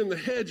highway and the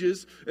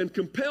hedges and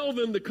compel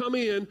them to come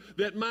in,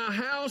 that my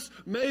house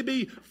may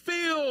be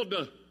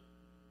filled.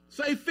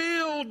 Say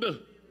filled.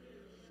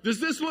 Does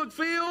this look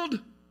filled?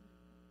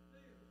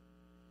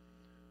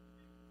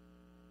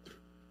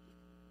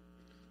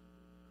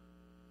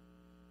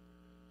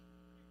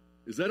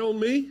 Is that on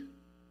me?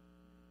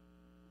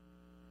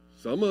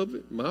 Some of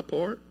it, my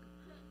part.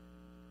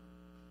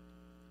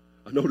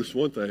 I noticed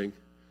one thing.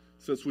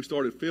 Since we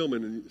started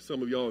filming, and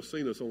some of y'all have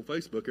seen us on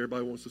Facebook,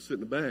 everybody wants to sit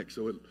in the back,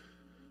 so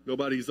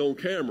nobody's on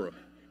camera.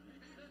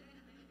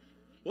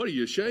 What, are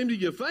you ashamed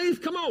of your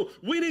faith? Come on,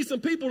 we need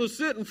some people to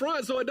sit in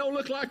front so it don't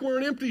look like we're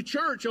an empty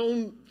church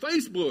on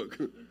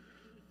Facebook.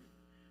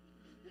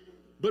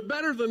 But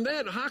better than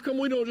that, how come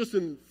we don't just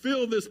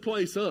fill this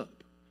place up?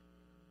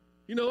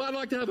 I'd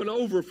like to have an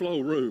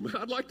overflow room.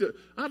 I'd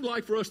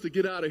like for us to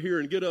get out of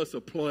here and get us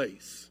a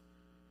place.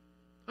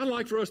 I'd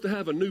like for us to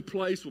have a new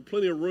place with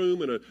plenty of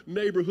room and a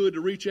neighborhood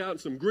to reach out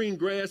and some green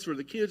grass for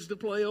the kids to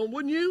play on,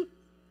 wouldn't you?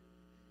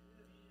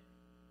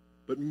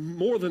 But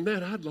more than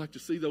that, I'd like to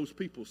see those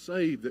people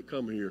saved that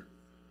come here.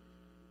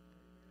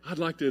 I'd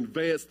like to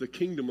advance the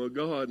kingdom of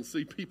God and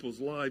see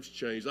people's lives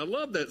changed. I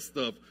love that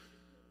stuff.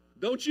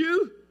 Don't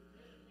you?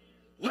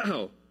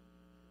 Wow.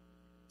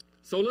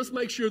 So let's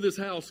make sure this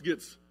house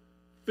gets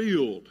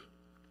filled.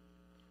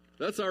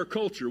 That's our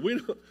culture. We're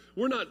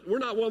not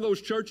one of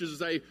those churches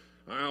that say,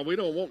 we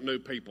don't want new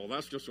people.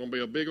 That's just going to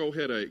be a big old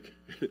headache.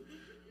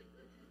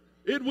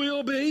 It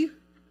will be.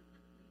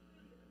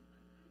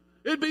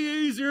 It'd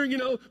be easier,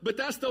 but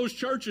that's those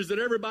churches that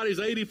everybody's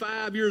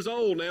 85 years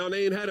old now and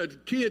they ain't had a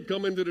kid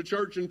come into the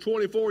church in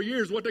 24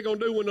 years. What they going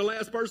to do when the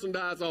last person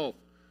dies off?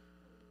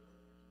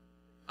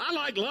 I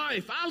like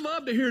life. I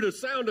love to hear the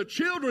sound of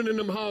children in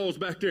them halls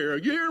back there. Are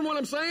you hearing what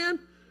I'm saying?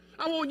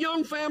 I want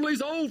young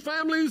families, old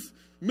families,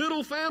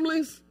 middle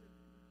families.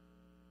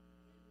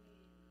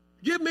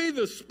 Give me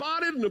the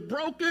spotted and the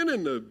broken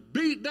and the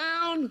beat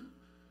down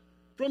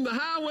from the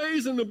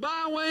highways and the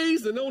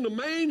byways and on the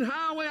main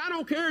highway. I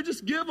don't care.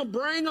 Just give them,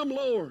 bring them,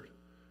 Lord.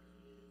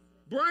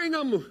 Bring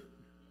them.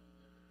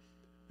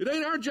 It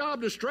ain't our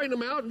job to straighten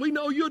them out. We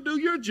know you'll do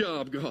your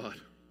job, God.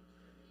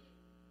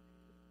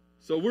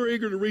 So we're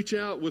eager to reach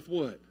out with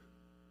what?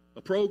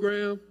 A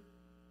program?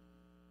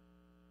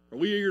 Are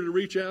we eager to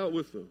reach out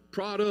with a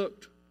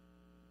product?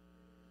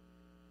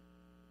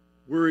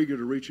 We're eager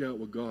to reach out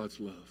with God's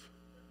love.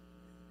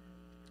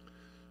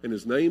 And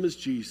his name is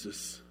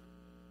Jesus.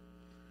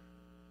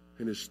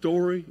 And his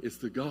story is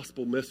the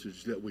gospel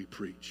message that we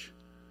preach.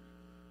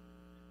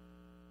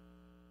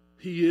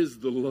 He is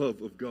the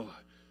love of God.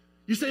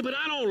 You say, but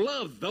I don't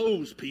love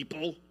those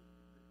people.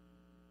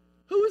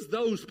 Who is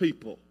those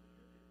people?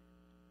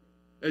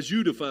 As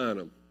you define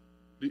them.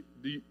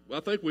 I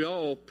think we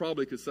all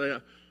probably could say,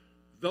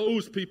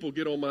 those people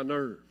get on my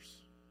nerves.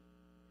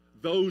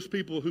 Those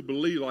people who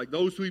believe like,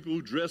 those people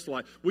who dress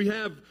like.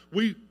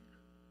 We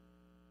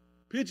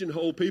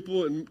pigeonhole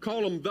people and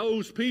call them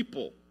those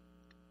people.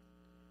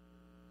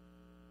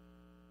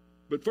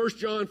 But 1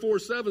 John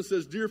 4:7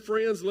 says, dear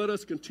friends, let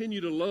us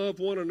continue to love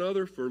one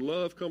another, for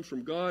love comes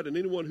from God, and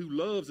anyone who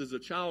loves as a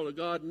child of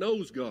God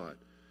knows God.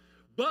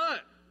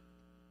 But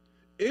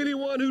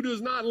anyone who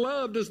does not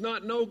love does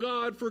not know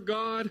God, for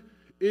God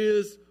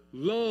is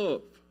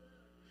love.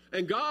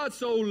 And God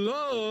so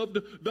loved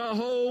the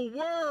whole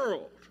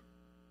world.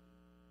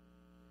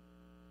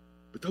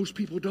 But those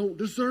people don't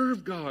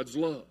deserve God's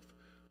love.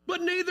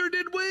 But neither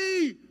did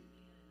we.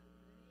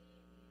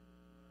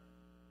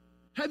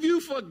 Have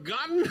you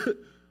forgotten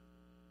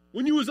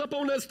when you was up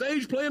on that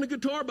stage playing the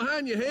guitar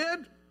behind your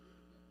head?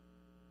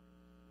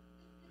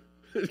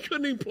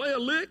 Couldn't even play a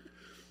lick.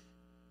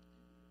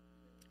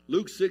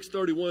 Luke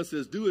 6:31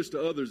 says, do as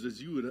to others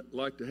as you would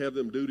like to have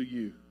them do to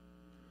you.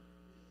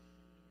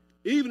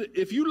 Even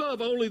if you love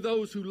only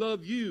those who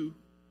love you,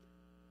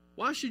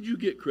 why should you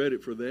get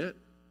credit for that?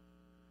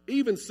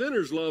 Even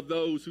sinners love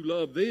those who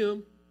love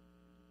them.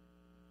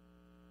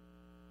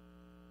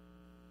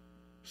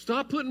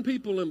 Stop putting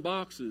people in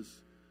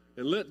boxes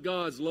and let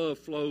God's love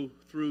flow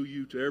through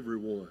you to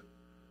everyone.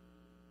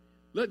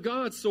 Let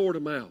God sort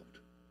them out.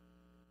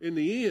 In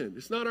the end,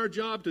 it's not our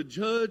job to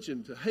judge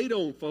and to hate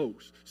on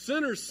folks.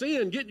 Sinners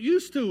sin. Get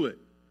used to it.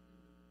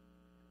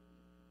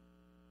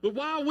 But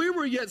while we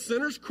were yet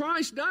sinners,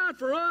 Christ died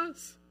for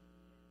us.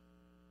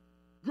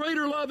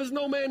 Greater love is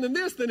no man than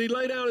this, than he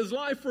laid down his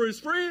life for his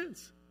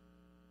friends.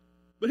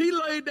 But he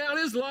laid down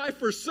his life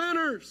for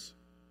sinners,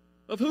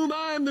 of whom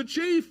I am the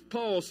chief,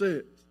 Paul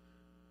says.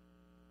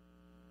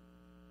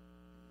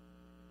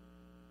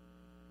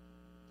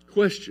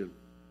 Question: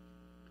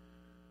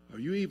 are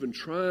you even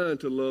trying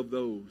to love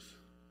those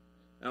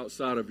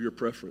outside of your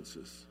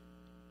preferences?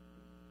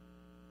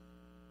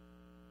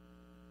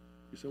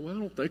 You say, well, I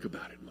don't think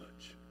about it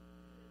much.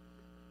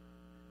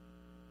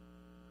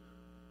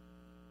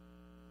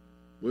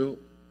 Well,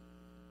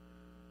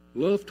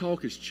 love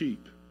talk is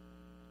cheap.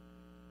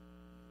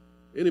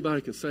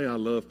 Anybody can say, I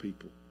love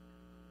people.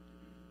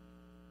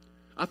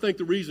 I think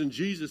the reason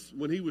Jesus,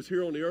 when he was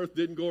here on the earth,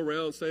 didn't go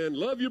around saying,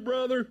 love your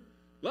brother,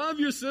 love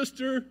your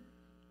sister,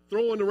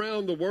 throwing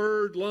around the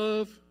word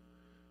love,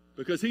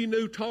 because he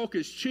knew talk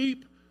is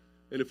cheap,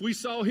 and if we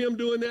saw him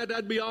doing that,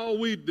 that'd be all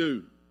we'd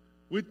do.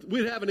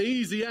 We'd have an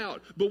easy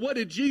out. But what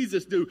did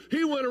Jesus do?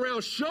 He went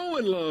around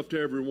showing love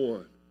to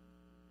everyone,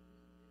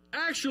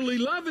 actually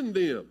loving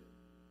them,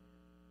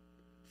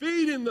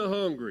 feeding the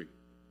hungry,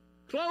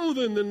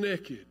 clothing the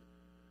naked,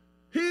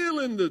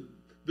 healing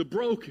the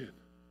broken,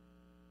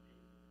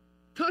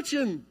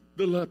 touching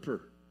the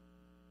leper,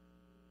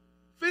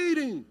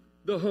 feeding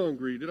the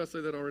hungry. Did I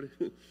say that already?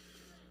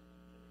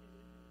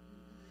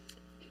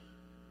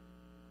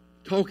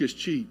 Talk is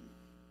cheap.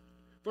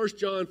 1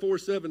 John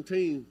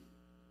 4:17.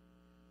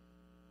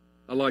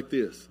 I like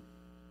this.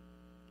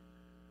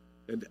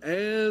 And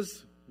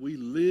as we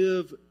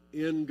live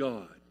in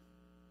God,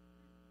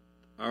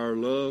 our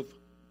love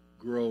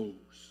grows.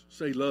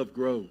 Say, love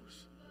grows.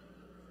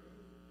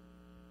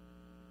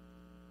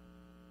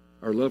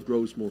 Our love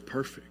grows more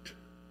perfect.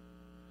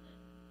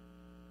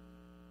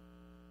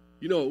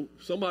 You know,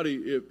 somebody,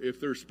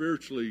 if they're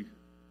spiritually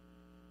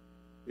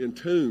in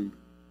tune,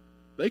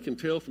 they can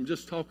tell from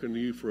just talking to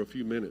you for a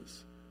few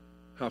minutes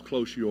how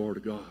close you are to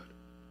God.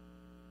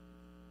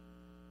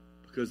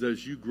 Because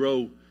as you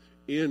grow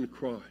in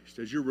Christ,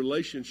 as your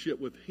relationship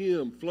with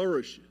him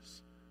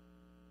flourishes,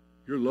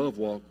 your love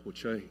walk will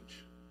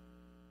change.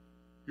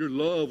 Your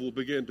love will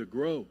begin to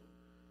grow.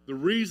 The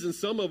reason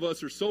some of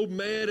us are so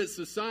mad at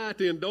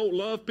society and don't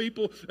love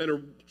people and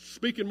are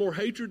speaking more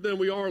hatred than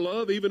we are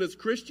love, even as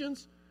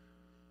Christians,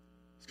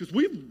 is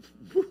because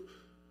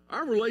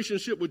our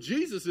relationship with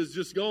Jesus has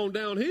just gone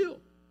downhill.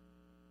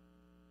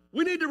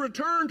 We need to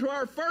return to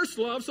our first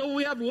love so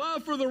we have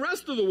love for the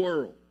rest of the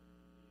world.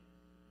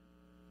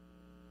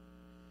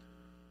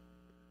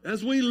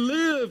 As we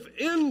live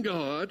in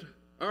God,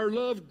 our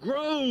love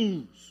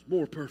grows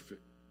more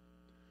perfect.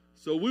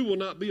 So we will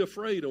not be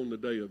afraid on the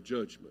day of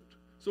judgment.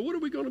 So what are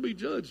we going to be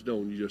judged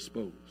on, you just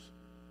suppose?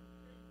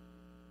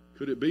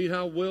 Could it be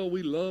how well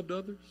we loved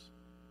others?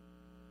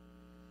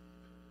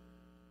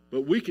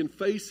 But we can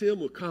face him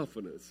with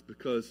confidence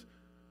because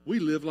we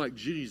live like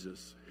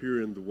Jesus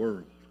here in the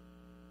world.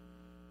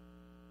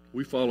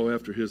 We follow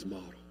after his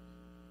model.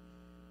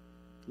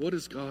 What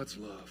is God's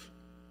love?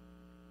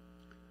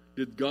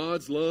 Did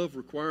God's love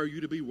require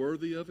you to be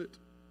worthy of it?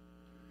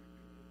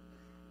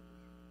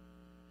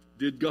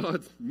 Did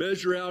God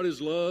measure out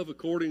his love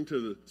according to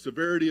the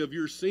severity of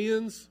your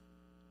sins?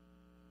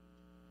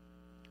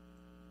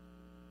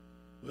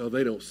 Well,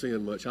 they don't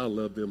sin much. I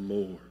love them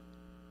more.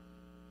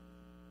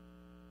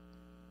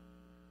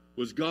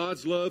 Was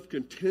God's love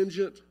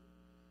contingent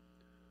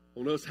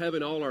on us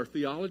having all our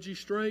theology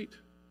straight?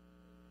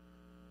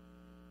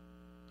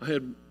 I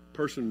had a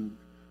person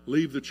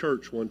leave the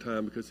church one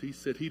time because he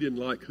said he didn't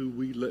like who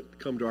we let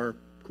come to our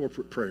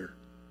corporate prayer.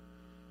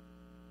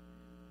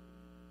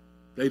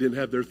 They didn't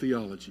have their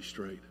theology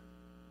straight.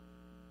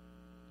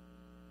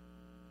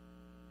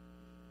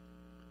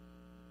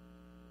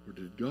 Or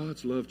did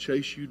God's love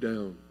chase you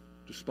down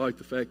despite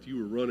the fact you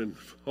were running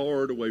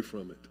hard away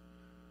from it?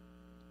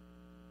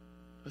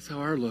 That's how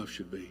our love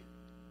should be.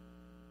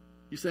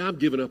 You say, I'm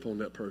giving up on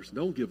that person.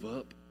 Don't give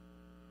up.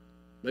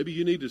 Maybe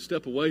you need to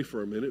step away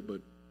for a minute, but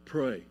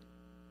pray.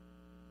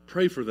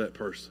 Pray for that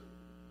person.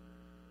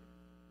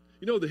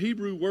 You know, the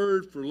Hebrew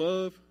word for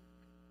love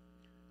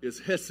is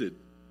hesed.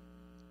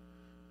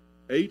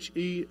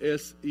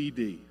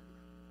 H-E-S-E-D.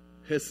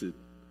 Hesed.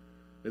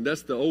 And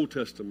that's the Old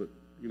Testament.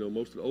 You know,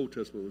 most of the Old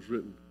Testament was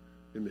written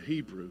in the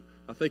Hebrew.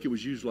 I think it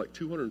was used like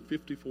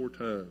 254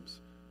 times.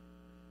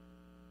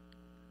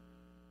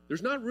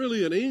 There's not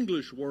really an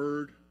English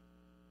word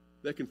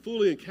that can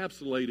fully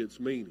encapsulate its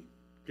meaning,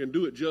 can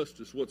do it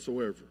justice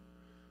whatsoever.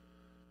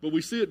 But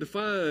we see it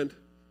defined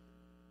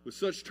with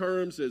such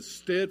terms as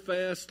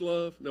steadfast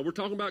love. Now, we're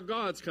talking about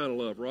God's kind of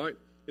love, right?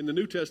 In the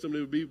New Testament,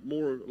 it would be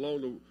more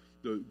along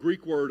the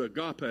Greek word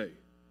agape,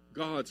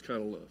 God's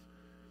kind of love.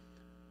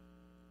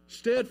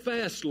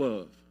 steadfast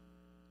love,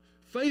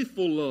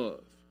 faithful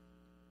love,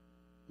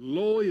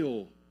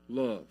 loyal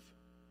love,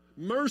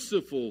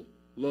 merciful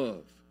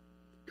love,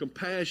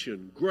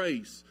 compassion,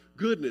 grace,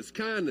 goodness,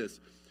 kindness,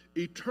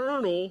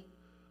 eternal,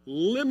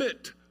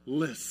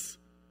 limitless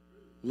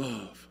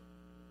love.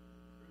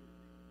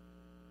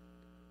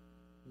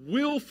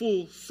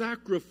 Willful,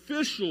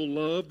 sacrificial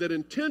love that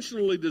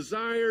intentionally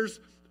desires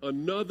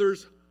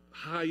another's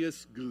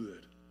highest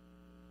good.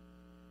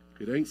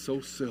 It ain't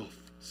so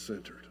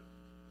self-centered.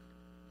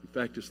 In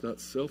fact, it's not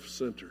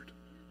self-centered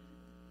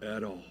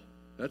at all.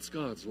 That's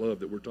God's love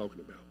that we're talking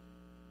about.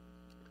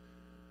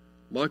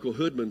 Michael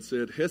Hoodman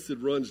said, Hesed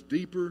runs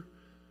deeper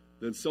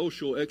than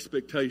social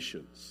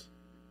expectations.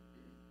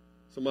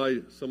 Some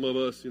of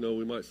us,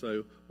 we might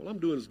say, well, I'm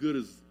doing as good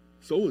as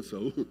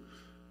so-and-so.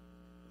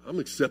 I'm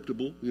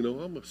acceptable, I'm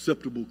an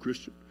acceptable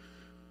Christian.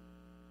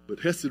 But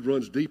Hesed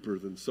runs deeper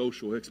than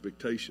social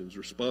expectations,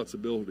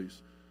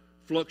 responsibilities,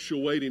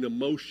 fluctuating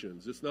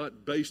emotions. It's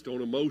not based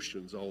on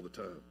emotions all the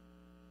time.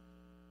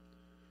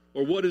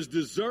 Or what is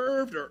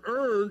deserved or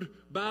earned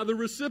by the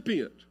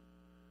recipient.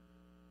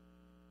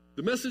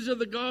 The message of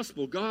the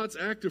gospel, God's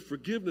act of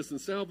forgiveness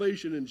and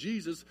salvation in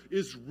Jesus,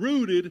 is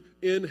rooted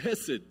in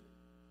Hesed.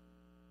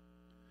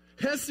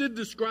 Hesed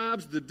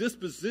describes the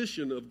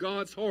disposition of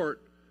God's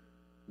heart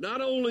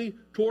not only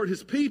toward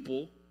his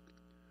people,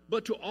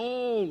 but to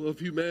all of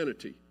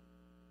humanity.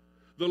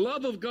 The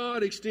love of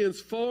God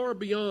extends far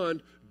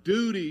beyond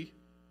duty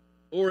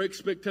or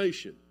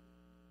expectation.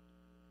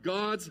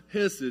 God's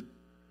Hesed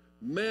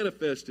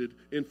manifested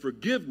in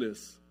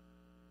forgiveness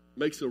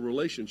makes a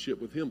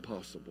relationship with him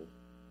possible.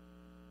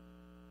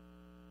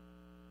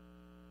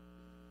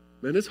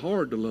 Man, it's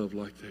hard to love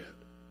like that.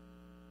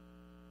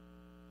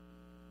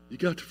 You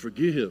got to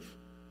forgive.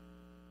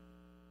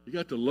 You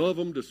got to love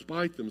them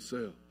despite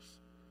themselves.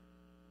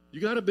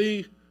 You got to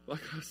be,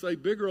 like I say,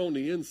 bigger on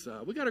the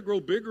inside. We got to grow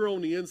bigger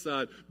on the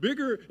inside,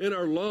 bigger in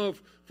our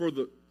love for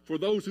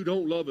those who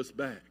don't love us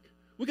back.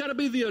 We got to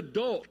be the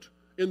adult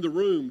in the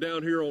room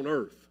down here on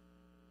earth.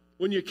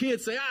 When your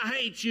kids say, I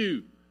hate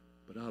you,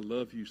 but I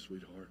love you,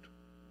 sweetheart.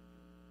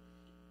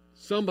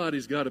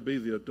 Somebody's got to be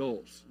the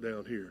adults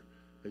down here.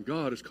 And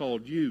God has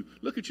called you.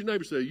 Look at your neighbor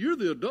and say, you're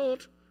the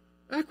adult.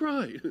 Act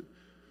right.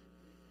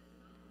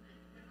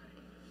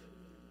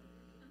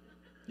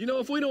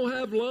 If we don't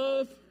have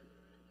love,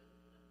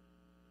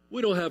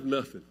 we don't have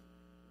nothing.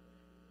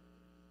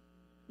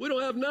 We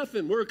don't have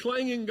nothing. We're a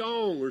clanging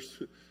gong.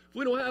 If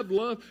we don't have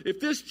love, if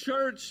this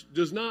church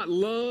does not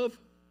love,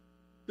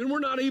 then we're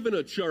not even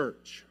a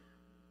church.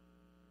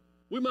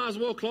 We might as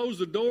well close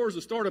the doors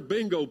and start a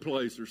bingo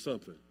place or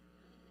something.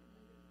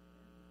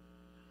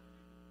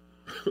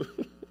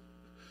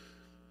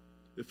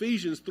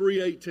 Ephesians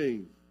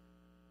 3:18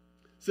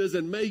 says,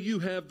 and may you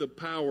have the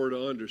power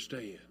to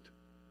understand.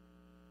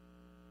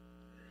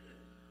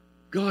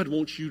 God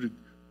wants you to,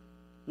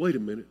 wait a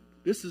minute,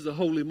 this is a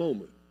holy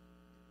moment.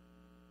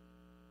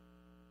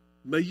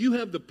 May you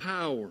have the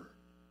power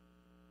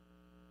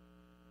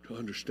to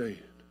understand.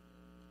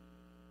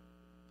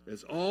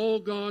 As all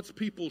God's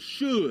people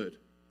should,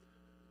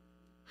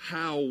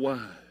 how wide,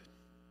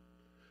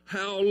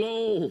 how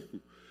long,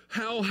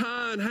 how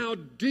high, and how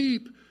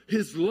deep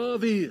his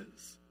love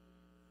is.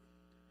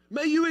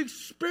 May you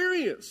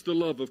experience the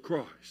love of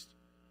Christ,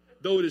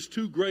 though it is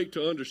too great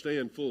to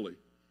understand fully.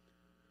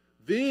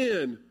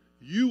 Then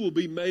you will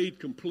be made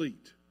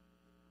complete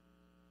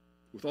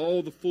with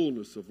all the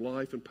fullness of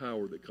life and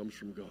power that comes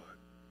from God.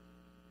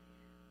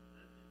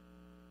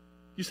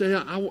 You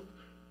say,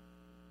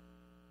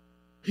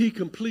 he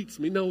completes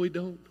me. No, he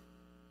don't.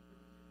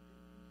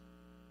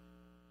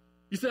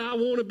 You say, I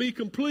want to be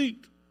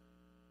complete.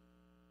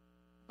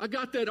 I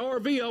got that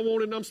RV I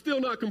wanted and I'm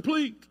still not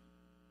complete.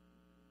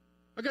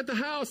 I got the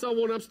house I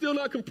wanted, I'm still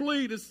not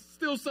complete. There's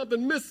still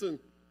something missing.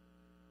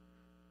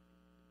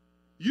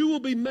 You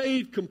will be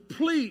made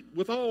complete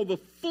with all the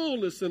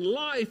fullness and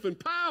life and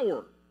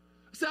power.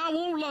 I say, I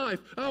want life.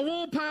 I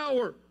want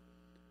power.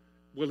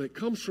 Well, it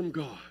comes from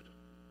God.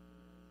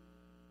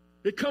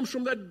 It comes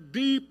from that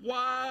deep,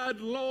 wide,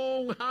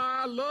 long,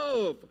 high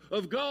love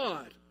of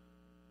God.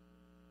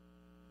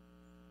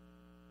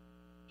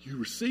 You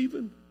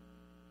receiving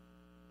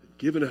and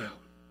giving out.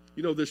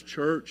 This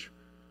church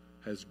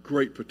has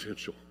great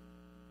potential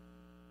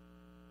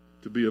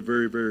to be a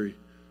very, very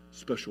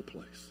special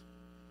place.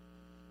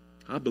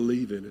 I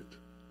believe in it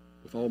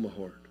with all my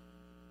heart.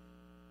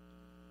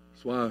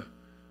 That's why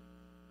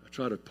I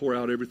try to pour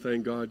out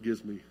everything God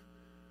gives me.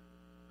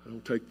 I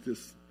don't take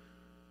this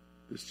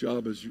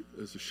job as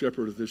a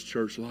shepherd of this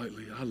church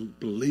lightly. I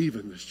believe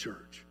in this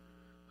church.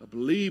 I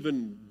believe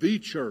in the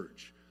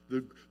church,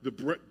 the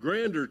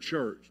grander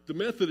church, the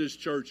Methodist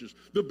churches,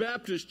 the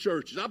Baptist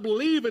churches. I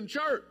believe in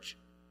church.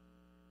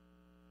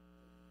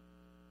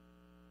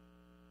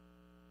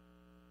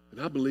 And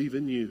I believe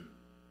in you.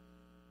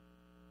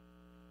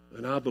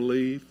 And I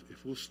believe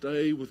if we'll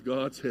stay with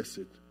God's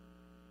Hesed,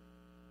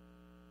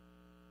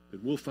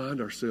 then we'll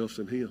find ourselves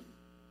in him.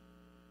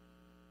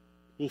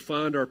 We'll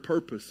find our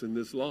purpose in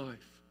this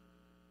life.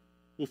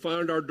 We'll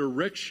find our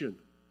direction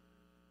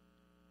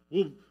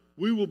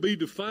we will be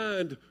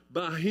defined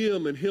by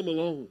Him and Him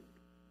alone.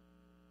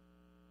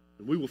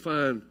 And we will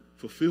find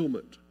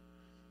fulfillment.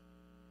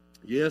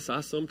 Yes,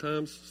 I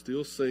sometimes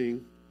still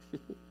sing.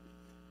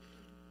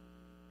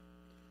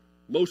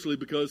 Mostly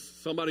because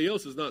somebody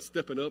else is not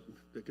stepping up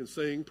that can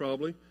sing,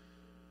 probably.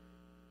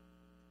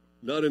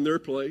 Not in their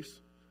place.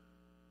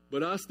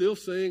 But I still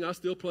sing. I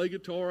still play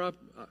guitar. I've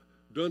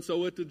done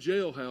so at the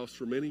jailhouse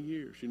for many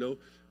years. You know,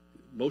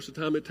 most of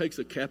the time it takes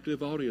a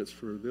captive audience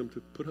for them to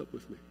put up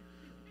with me.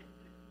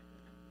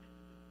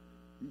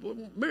 Well,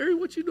 Mary,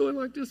 what you doing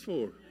like this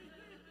for?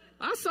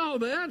 I saw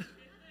that.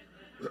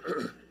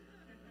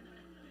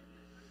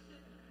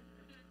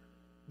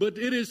 But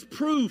it is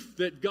proof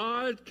that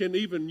God can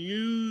even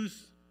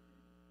use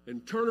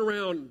and turn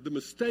around the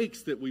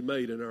mistakes that we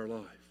made in our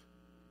life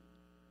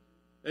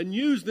and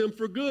use them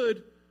for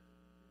good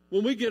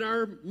when we get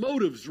our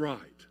motives right.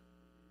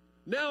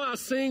 Now I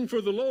sing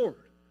for the Lord.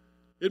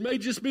 It may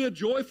just be a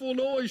joyful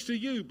noise to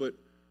you, but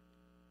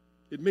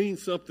it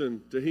means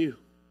something to Him.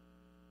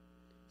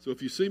 So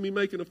if you see me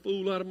making a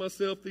fool out of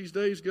myself these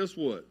days, guess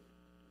what?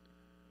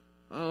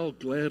 I'll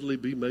gladly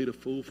be made a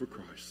fool for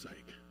Christ's sake.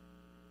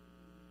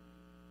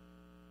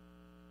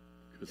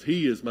 Because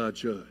He is my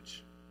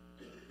judge.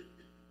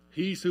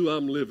 He's who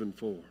I'm living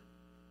for.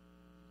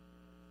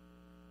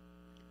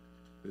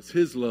 It's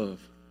His love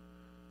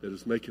that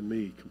is making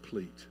me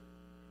complete.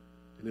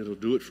 And it'll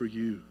do it for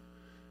you.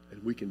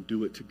 And we can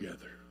do it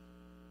together.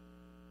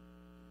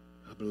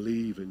 I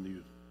believe in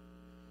you.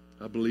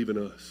 I believe in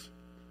us.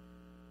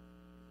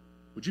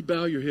 Would you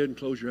bow your head and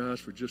close your eyes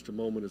for just a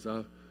moment as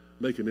I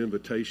make an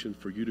invitation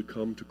for you to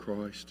come to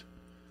Christ?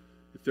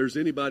 If there's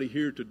anybody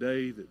here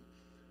today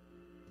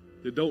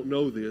that don't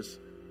know this,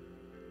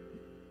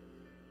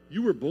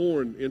 you were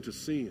born into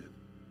sin.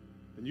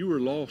 And you were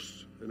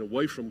lost and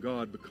away from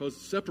God,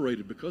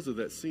 separated because of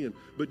that sin.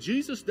 But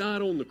Jesus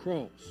died on the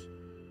cross.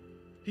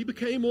 He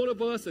became one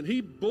of us, and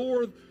He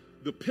bore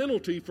the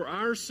penalty for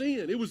our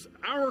sin. It was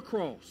our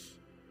cross.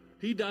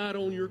 He died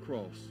on your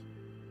cross.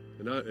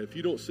 And if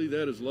you don't see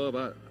that as love,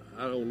 I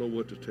don't know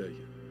what to tell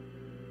you.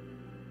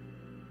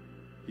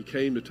 He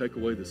came to take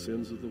away the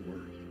sins of the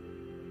world.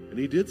 And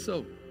He did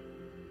so.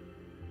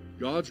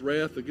 God's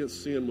wrath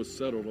against sin was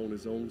settled on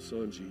His own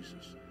Son,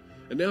 Jesus.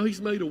 And now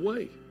He's made a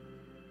way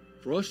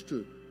for us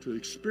to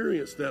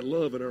experience that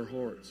love in our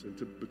hearts and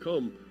to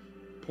become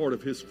part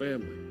of His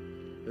family.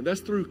 And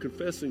that's through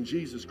confessing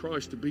Jesus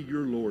Christ to be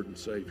your Lord and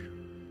Savior.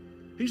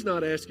 He's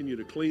not asking you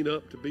to clean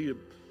up, to be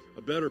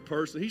a better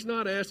person. He's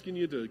not asking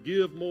you to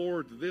give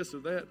more to this or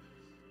that.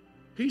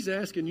 He's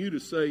asking you to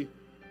say,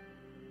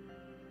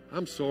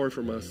 I'm sorry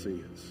for my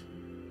sins.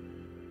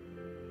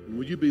 And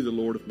will you be the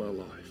Lord of my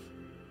life?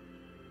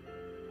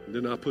 And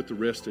then I'll put the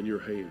rest in your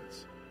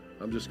hands.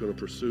 I'm just going to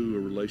pursue a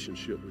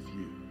relationship with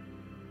you.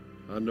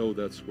 I know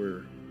that's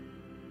where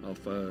I'll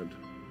find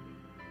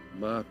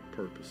my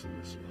purpose in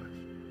this life.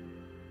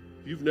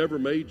 If you've never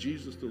made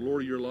Jesus the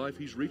Lord of your life,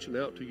 He's reaching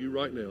out to you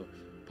right now.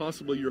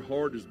 Possibly your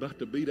heart is about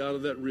to beat out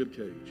of that rib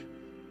cage.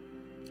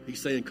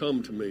 He's saying,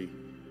 come to me.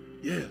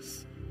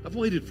 Yes, I've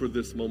waited for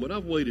this moment.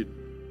 I've waited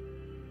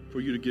for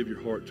you to give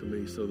your heart to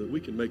me so that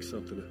we can make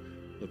something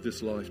of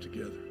this life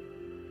together.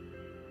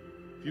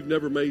 If you've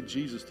never made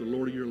Jesus the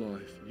Lord of your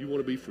life, you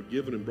want to be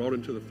forgiven and brought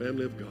into the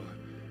family of God,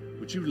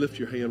 would you lift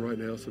your hand right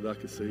now so that I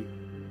can see?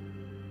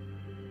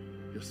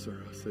 Yes,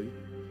 sir, I see.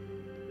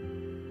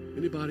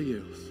 Anybody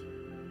else?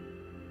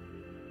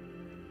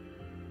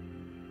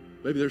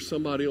 Maybe there's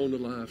somebody on the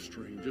live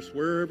stream, just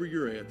wherever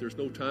you're at. There's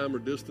no time or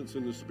distance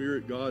in the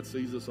Spirit. God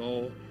sees us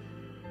all.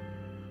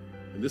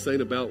 And this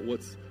ain't about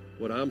what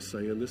I'm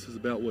saying. This is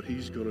about what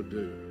He's going to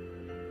do.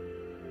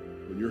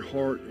 When your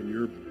heart and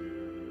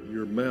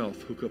your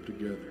mouth hook up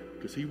together.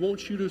 Because He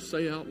wants you to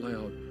say out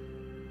loud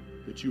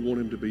that you want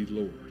Him to be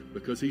Lord.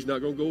 Because He's not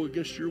going to go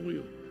against your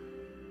will.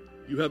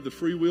 You have the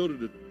free will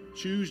to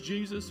choose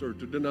Jesus or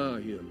to deny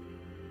Him.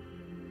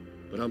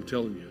 But I'm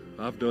telling you,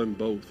 I've done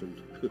both.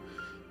 And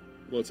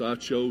once I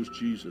chose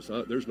Jesus,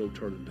 there's no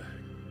turning back.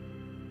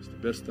 It's the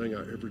best thing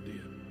I ever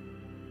did.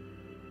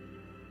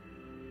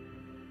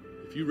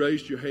 If you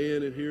raised your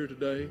hand in here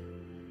today,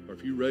 or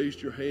if you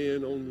raised your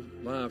hand on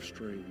the live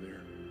stream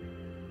there,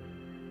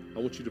 I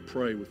want you to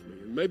pray with me.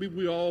 And maybe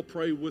we all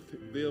pray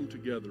with them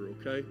together,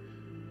 okay?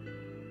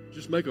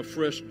 Just make a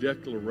fresh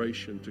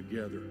declaration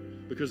together,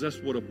 because that's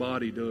what a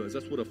body does.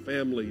 That's what a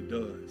family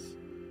does.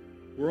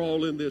 We're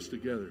all in this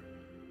together.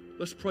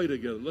 Let's pray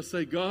together. Let's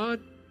say, God,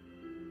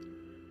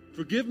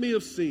 forgive me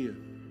of sin.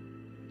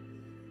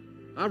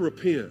 I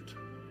repent.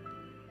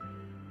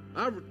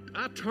 I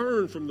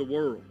turn from the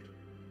world.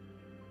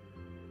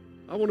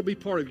 I want to be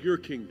part of your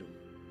kingdom.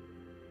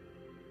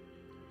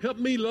 Help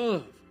me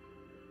love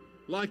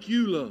like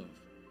you love.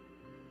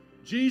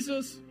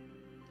 Jesus,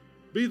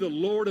 be the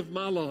Lord of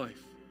my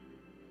life.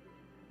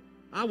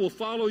 I will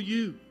follow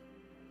you,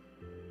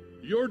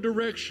 your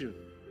direction.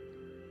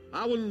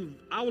 I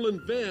will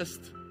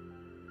invest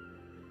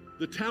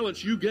the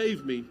talents you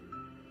gave me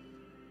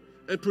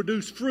and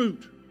produce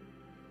fruit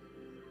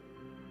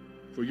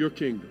for your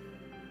kingdom.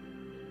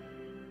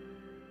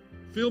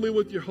 Fill me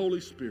with your Holy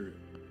Spirit.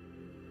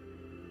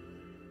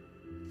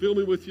 Fill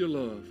me with your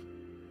love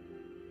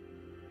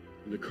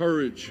and the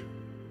courage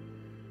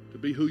to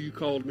be who you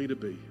called me to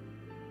be.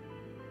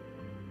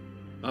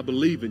 I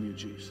believe in you,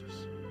 Jesus.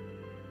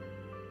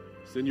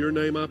 It's in your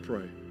name I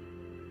pray.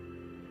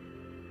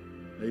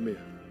 Amen.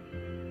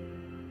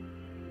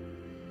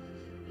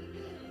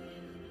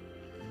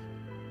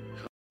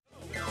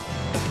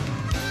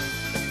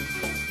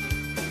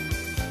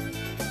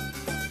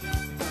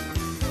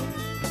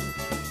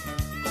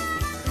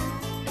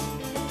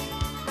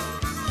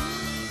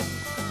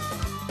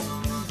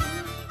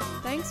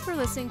 Thanks for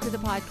listening to the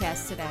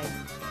podcast today.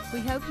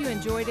 We hope you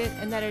enjoyed it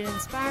and that it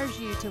inspires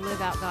you to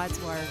live out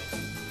God's Word.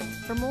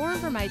 For more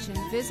information,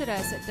 visit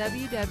us at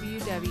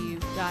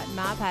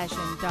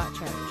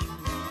www.mypassion.church.